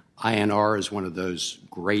think INR is one of those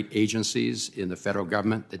great agencies in the federal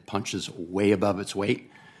government that punches way above its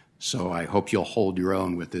weight. So I hope you'll hold your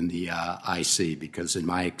own within the IC, because in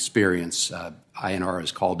my experience, INR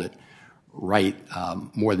has called it right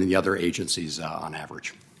more than the other agencies on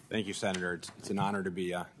average. Thank you, Senator. It's an honor to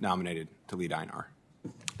be nominated to lead INR.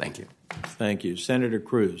 Thank you. Thank you. Senator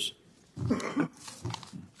Cruz.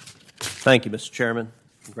 Thank you, Mr. Chairman.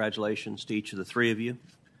 Congratulations to each of the three of you.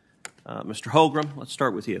 Mr. Holmgren, let's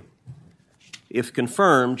start with you. If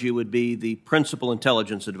confirmed, you would be the principal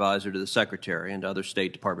intelligence advisor to the Secretary and other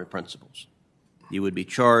State Department principals. You would be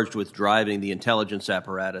charged with driving the intelligence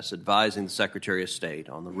apparatus, advising the Secretary of State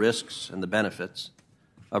on the risks and the benefits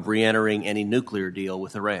of reentering any nuclear deal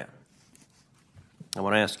with Iran. I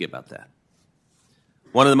want to ask you about that.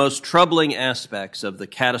 One of the most troubling aspects of the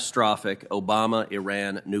catastrophic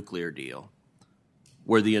Obama-Iran nuclear deal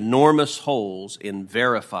were the enormous holes in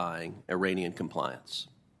verifying Iranian compliance.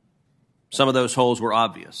 Some of those holes were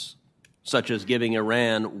obvious, such as giving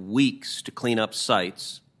Iran weeks to clean up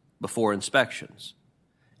sites before inspections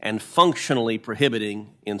and functionally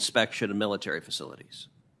prohibiting inspection of military facilities.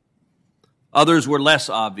 Others were less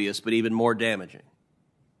obvious but even more damaging.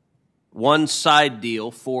 One side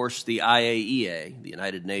deal forced the IAEA, the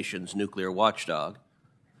United Nations nuclear watchdog,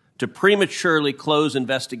 to prematurely close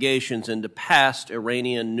investigations into past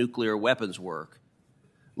Iranian nuclear weapons work,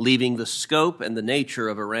 leaving the scope and the nature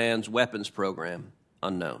of Iran's weapons program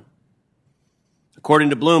unknown.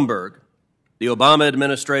 According to Bloomberg, the Obama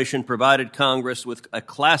administration provided Congress with a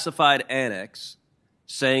classified annex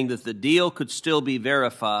saying that the deal could still be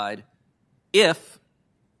verified if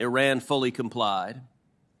Iran fully complied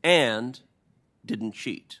and didn't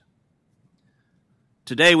cheat.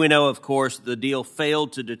 Today we know, of course, the deal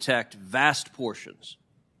failed to detect vast portions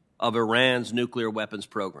of Iran's nuclear weapons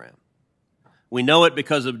program. We know it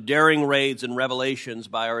because of daring raids and revelations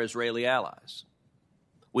by our Israeli allies.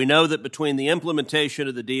 We know that between the implementation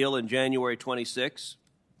of the deal in January 26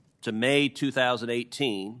 to May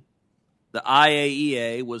 2018, the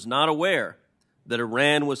IAEA was not aware that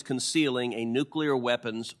Iran was concealing a nuclear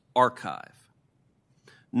weapons archive.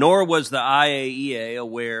 Nor was the IAEA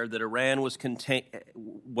aware that Iran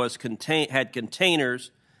had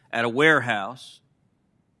containers at a warehouse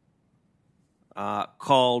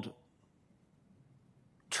called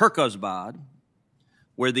Turkozbad,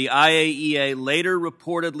 where the IAEA later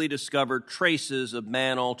reportedly discovered traces of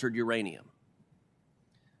man-altered uranium.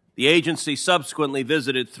 The agency subsequently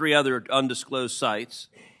visited 3 other undisclosed sites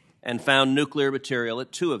and found nuclear material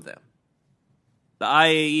at 2 of them. The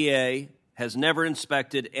IAEA has never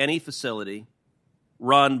inspected any facility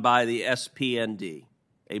run by the SPND,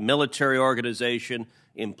 a military organization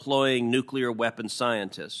employing nuclear weapons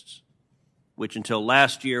scientists, which until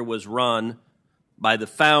last year was run by the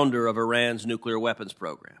founder of Iran's nuclear weapons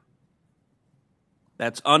program.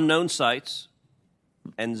 That's unknown sites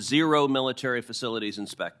and 0 military facilities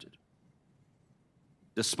inspected.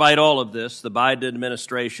 Despite all of this, the Biden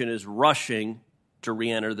administration is rushing to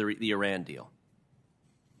re-enter the Iran deal.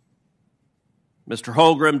 Mr.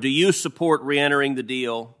 Holmgren, do you support re-entering the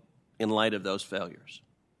deal in light of those failures?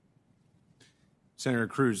 Senator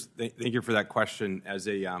Cruz, thank you for that question. As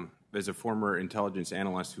a former intelligence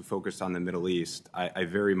analyst who focused on the Middle East, I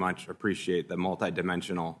very much appreciate the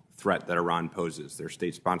multidimensional threat that Iran poses, their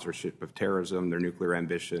state sponsorship of terrorism, their nuclear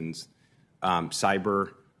ambitions,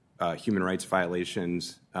 cyber human rights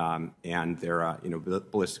violations, and their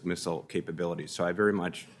ballistic missile capabilities. So I very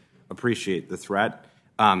much appreciate the threat.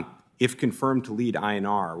 If confirmed to lead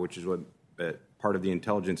INR, which is what part of the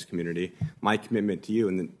intelligence community, my commitment to you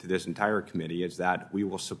and to this entire committee is that we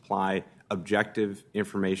will supply objective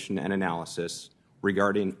information and analysis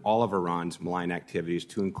regarding all of Iran's malign activities,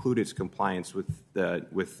 to include its compliance with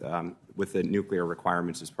the nuclear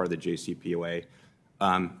requirements as part of the JCPOA,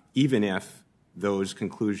 even if those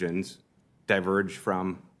conclusions diverge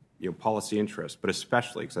from policy interests, but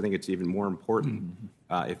especially because I think it's even more important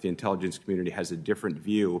if the intelligence community has a different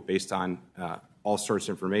view based on all sorts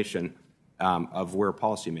of information of where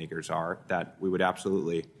policymakers are, that we would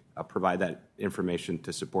absolutely provide that information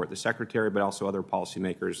to support the Secretary, but also other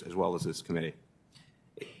policymakers as well as this committee.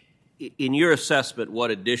 In your assessment,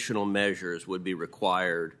 what additional measures would be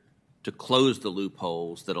required to close the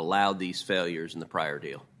loopholes that allowed these failures in the prior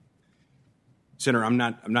deal? Senator, I'm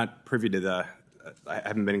not privy to the. I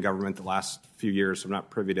haven't been in government the last few years, so I'm not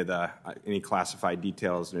privy to any classified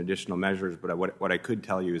details and additional measures. But what I could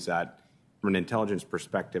tell you is that, from an intelligence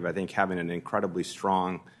perspective, I think having an incredibly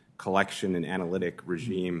strong collection and analytic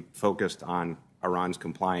regime focused on Iran's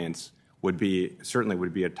compliance certainly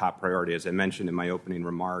would be a top priority. As I mentioned in my opening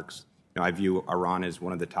remarks, I view Iran as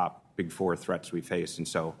one of the top big four threats we face, and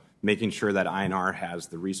so making sure that INR has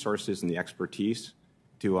the resources and the expertise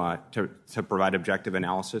to provide objective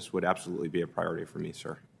analysis would absolutely be a priority for me,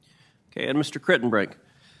 sir. Okay, and Mr. Crittenbrink,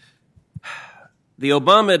 the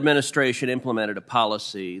Obama administration implemented a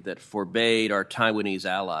policy that forbade our Taiwanese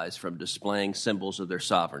allies from displaying symbols of their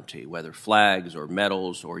sovereignty, whether flags or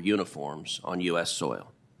medals or uniforms, on U.S.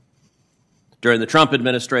 soil. During the Trump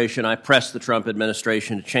administration, I pressed the Trump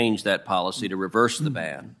administration to change that policy, to reverse the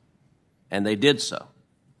ban, and they did so.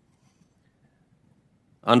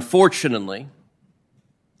 Unfortunately,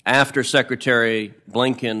 after Secretary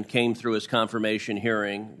Blinken came through his confirmation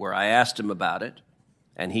hearing where I asked him about it,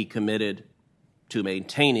 and he committed to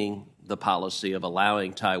maintaining the policy of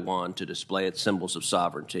allowing Taiwan to display its symbols of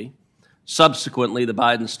sovereignty, subsequently the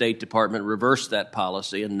Biden State Department reversed that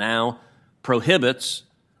policy and now prohibits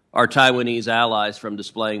our Taiwanese allies from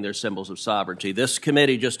displaying their symbols of sovereignty. This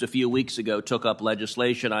committee just a few weeks ago took up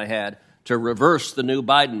legislation I had to reverse the new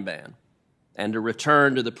Biden ban and to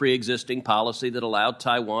return to the pre-existing policy that allowed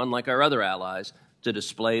Taiwan, like our other allies, to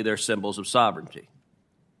display their symbols of sovereignty.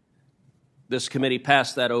 This committee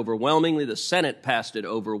passed that overwhelmingly. The Senate passed it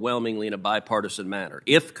overwhelmingly in a bipartisan manner.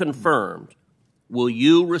 If confirmed, will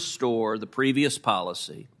you restore the previous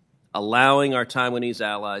policy allowing our Taiwanese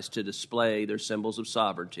allies to display their symbols of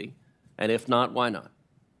sovereignty? And if not, why not?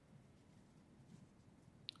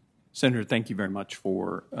 Senator, thank you very much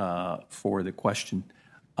for the question.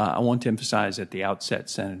 I want to emphasize at the outset,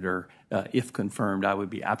 Senator, if confirmed, I would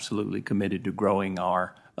be absolutely committed to growing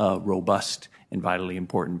our robust and vitally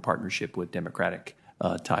important partnership with democratic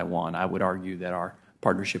Taiwan. I would argue that our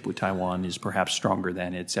partnership with Taiwan is perhaps stronger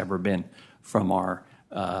than it's ever been, from our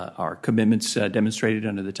commitments demonstrated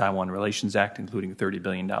under the Taiwan Relations Act, including $30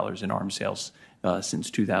 billion in arms sales since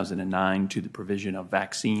 2009, to the provision of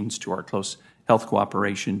vaccines, to our close health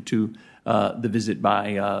cooperation, to the visit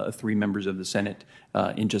by 3 members of the Senate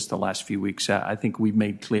in just the last few weeks. I think we've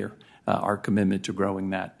made clear our commitment to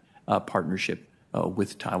growing that partnership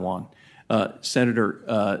with Taiwan.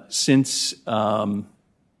 Senator, since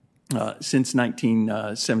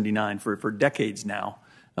 1979, for decades now,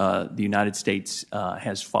 the United States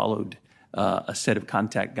has followed a set of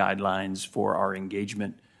contact guidelines for our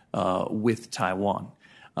engagement with Taiwan.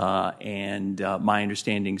 And my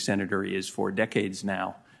understanding, Senator, is for decades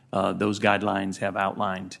now, those guidelines have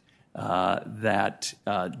outlined that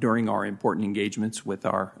during our important engagements with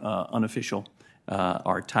our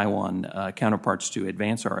our Taiwan counterparts to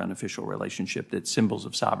advance our unofficial relationship, that symbols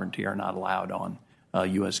of sovereignty are not allowed on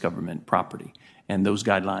U.S. government property. And those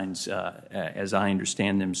guidelines, as I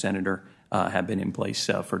understand them, Senator, have been in place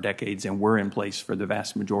for decades and were in place for the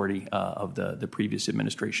vast majority of the previous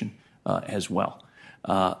administration as well.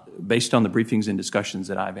 Based on the briefings and discussions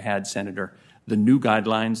that I've had, Senator, the new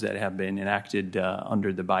guidelines that have been enacted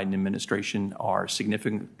under the Biden administration are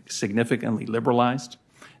significantly liberalized.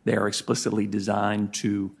 They are explicitly designed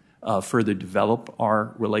to further develop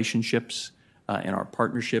our relationships and our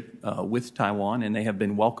partnership with Taiwan, and they have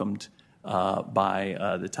been welcomed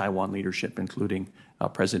by the Taiwan leadership, including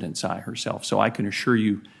President Tsai herself. So I can assure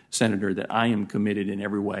you, Senator, that I am committed in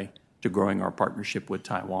every way to growing our partnership with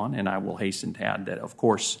Taiwan, and I will hasten to add that, of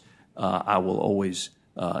course, I will always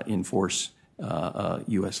enforce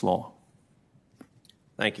U.S. law.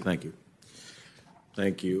 Thank you. Thank you.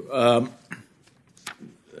 Thank you.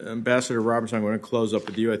 Ambassador Robertson, I'm going to close up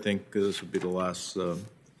with you. I think this will be the last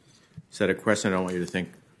set of questions. I don't want you to think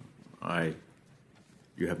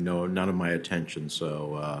you have none of my attention.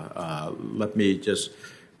 So let me just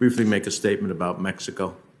briefly make a statement about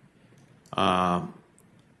Mexico. I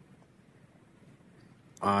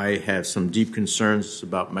have some deep concerns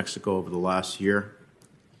about Mexico over the last year.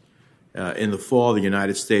 In the fall, the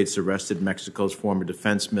United States arrested Mexico's former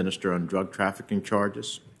defense minister on drug trafficking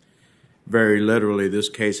charges. Very literally, this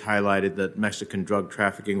case highlighted that Mexican drug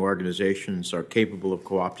trafficking organizations are capable of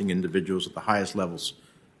co-opting individuals at the highest levels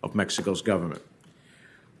of Mexico's government.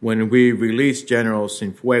 When we released General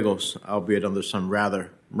Cienfuegos, albeit under some rather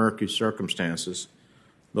murky circumstances,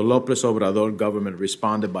 the López Obrador government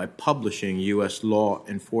responded by publishing U.S. law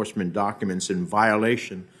enforcement documents in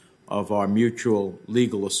violation of our Mutual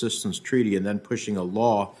Legal Assistance Treaty and then pushing a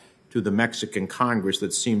law to the Mexican Congress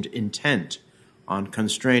that seemed intent on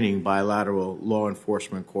constraining bilateral law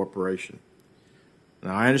enforcement cooperation.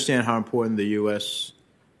 Now, I understand how important the U.S.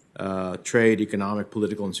 Trade, economic,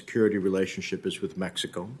 political, and security relationship is with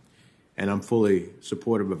Mexico, and I'm fully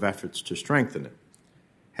supportive of efforts to strengthen it.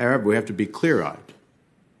 However, we have to be clear-eyed.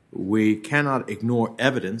 We cannot ignore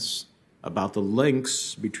evidence about the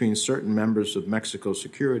links between certain members of Mexico's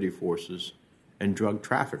security forces and drug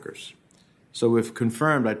traffickers. So if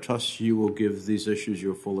confirmed, I trust you will give these issues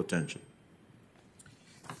your full attention.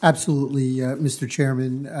 Absolutely, Mr.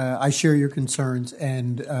 Chairman. I share your concerns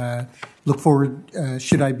and look forward,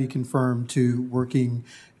 should I be confirmed, to working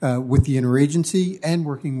with the interagency and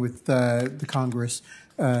working with the Congress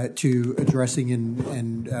to addressing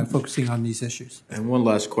and focusing on these issues. And one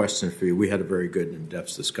last question for you. We had a very good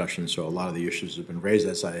in-depth discussion, so a lot of the issues have been raised.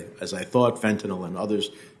 As I thought, fentanyl and others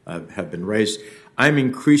have been raised. I'm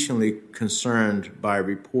increasingly concerned by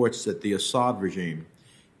reports that the Assad regime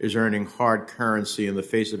is earning hard currency in the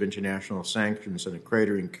face of international sanctions and a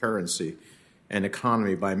cratering currency and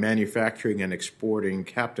economy by manufacturing and exporting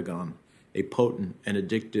Captagon, a potent and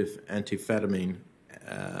addictive amphetamine,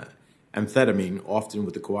 often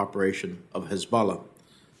with the cooperation of Hezbollah.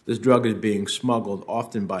 This drug is being smuggled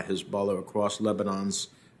often by Hezbollah across Lebanon's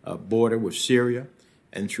border with Syria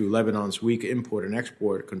and through Lebanon's weak import and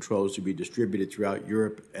export controls to be distributed throughout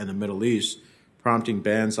Europe and the Middle East, prompting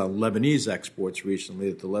bans on Lebanese exports recently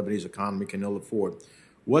that the Lebanese economy can ill afford.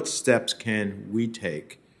 What steps can we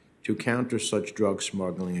take to counter such drug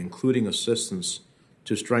smuggling, including assistance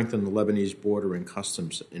to strengthen the Lebanese border and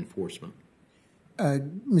customs enforcement?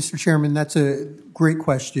 Mr. Chairman, that's a great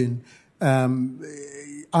question.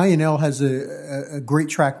 INL has a great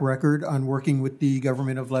track record on working with the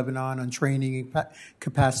government of Lebanon on training and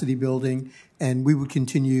capacity building, and we would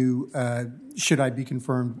continue, should I be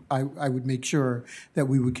confirmed, I would make sure that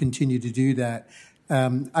we would continue to do that.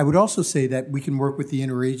 I would also say that we can work with the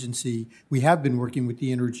interagency. We have been working with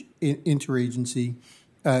the interagency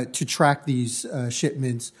to track these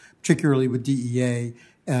shipments, particularly with DEA,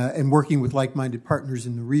 and working with like-minded partners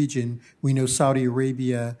in the region. We know Saudi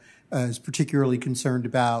Arabia is particularly concerned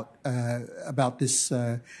about this,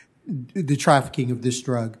 the trafficking of this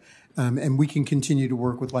drug, and we can continue to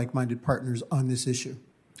work with like-minded partners on this issue.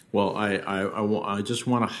 Well, I just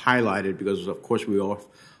want to highlight it because, of course, we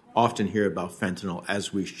often hear about fentanyl,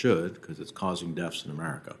 as we should, because it's causing deaths in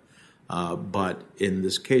America. But in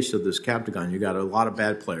this case of this Captagon, you got a lot of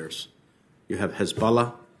bad players. You have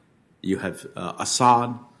Hezbollah, you have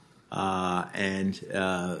Assad, and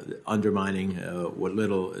undermining what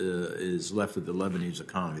little is left of the Lebanese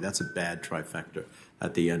economy. That's a bad trifecta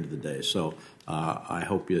at the end of the day. So I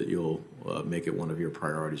hope you'll make it one of your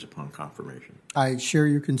priorities upon confirmation. I share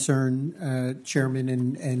your concern, Chairman,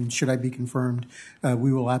 and should I be confirmed,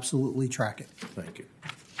 we will absolutely track it. Thank you.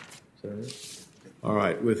 All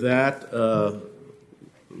right. With that,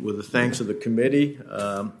 with the thanks of the committee,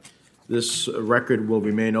 this record will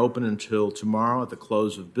remain open until tomorrow at the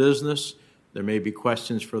close of business. There may be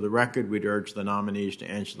questions for the record. We'd urge the nominees to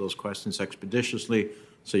answer those questions expeditiously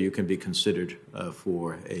so you can be considered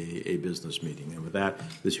for a business meeting. And with that,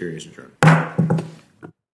 this hearing is adjourned.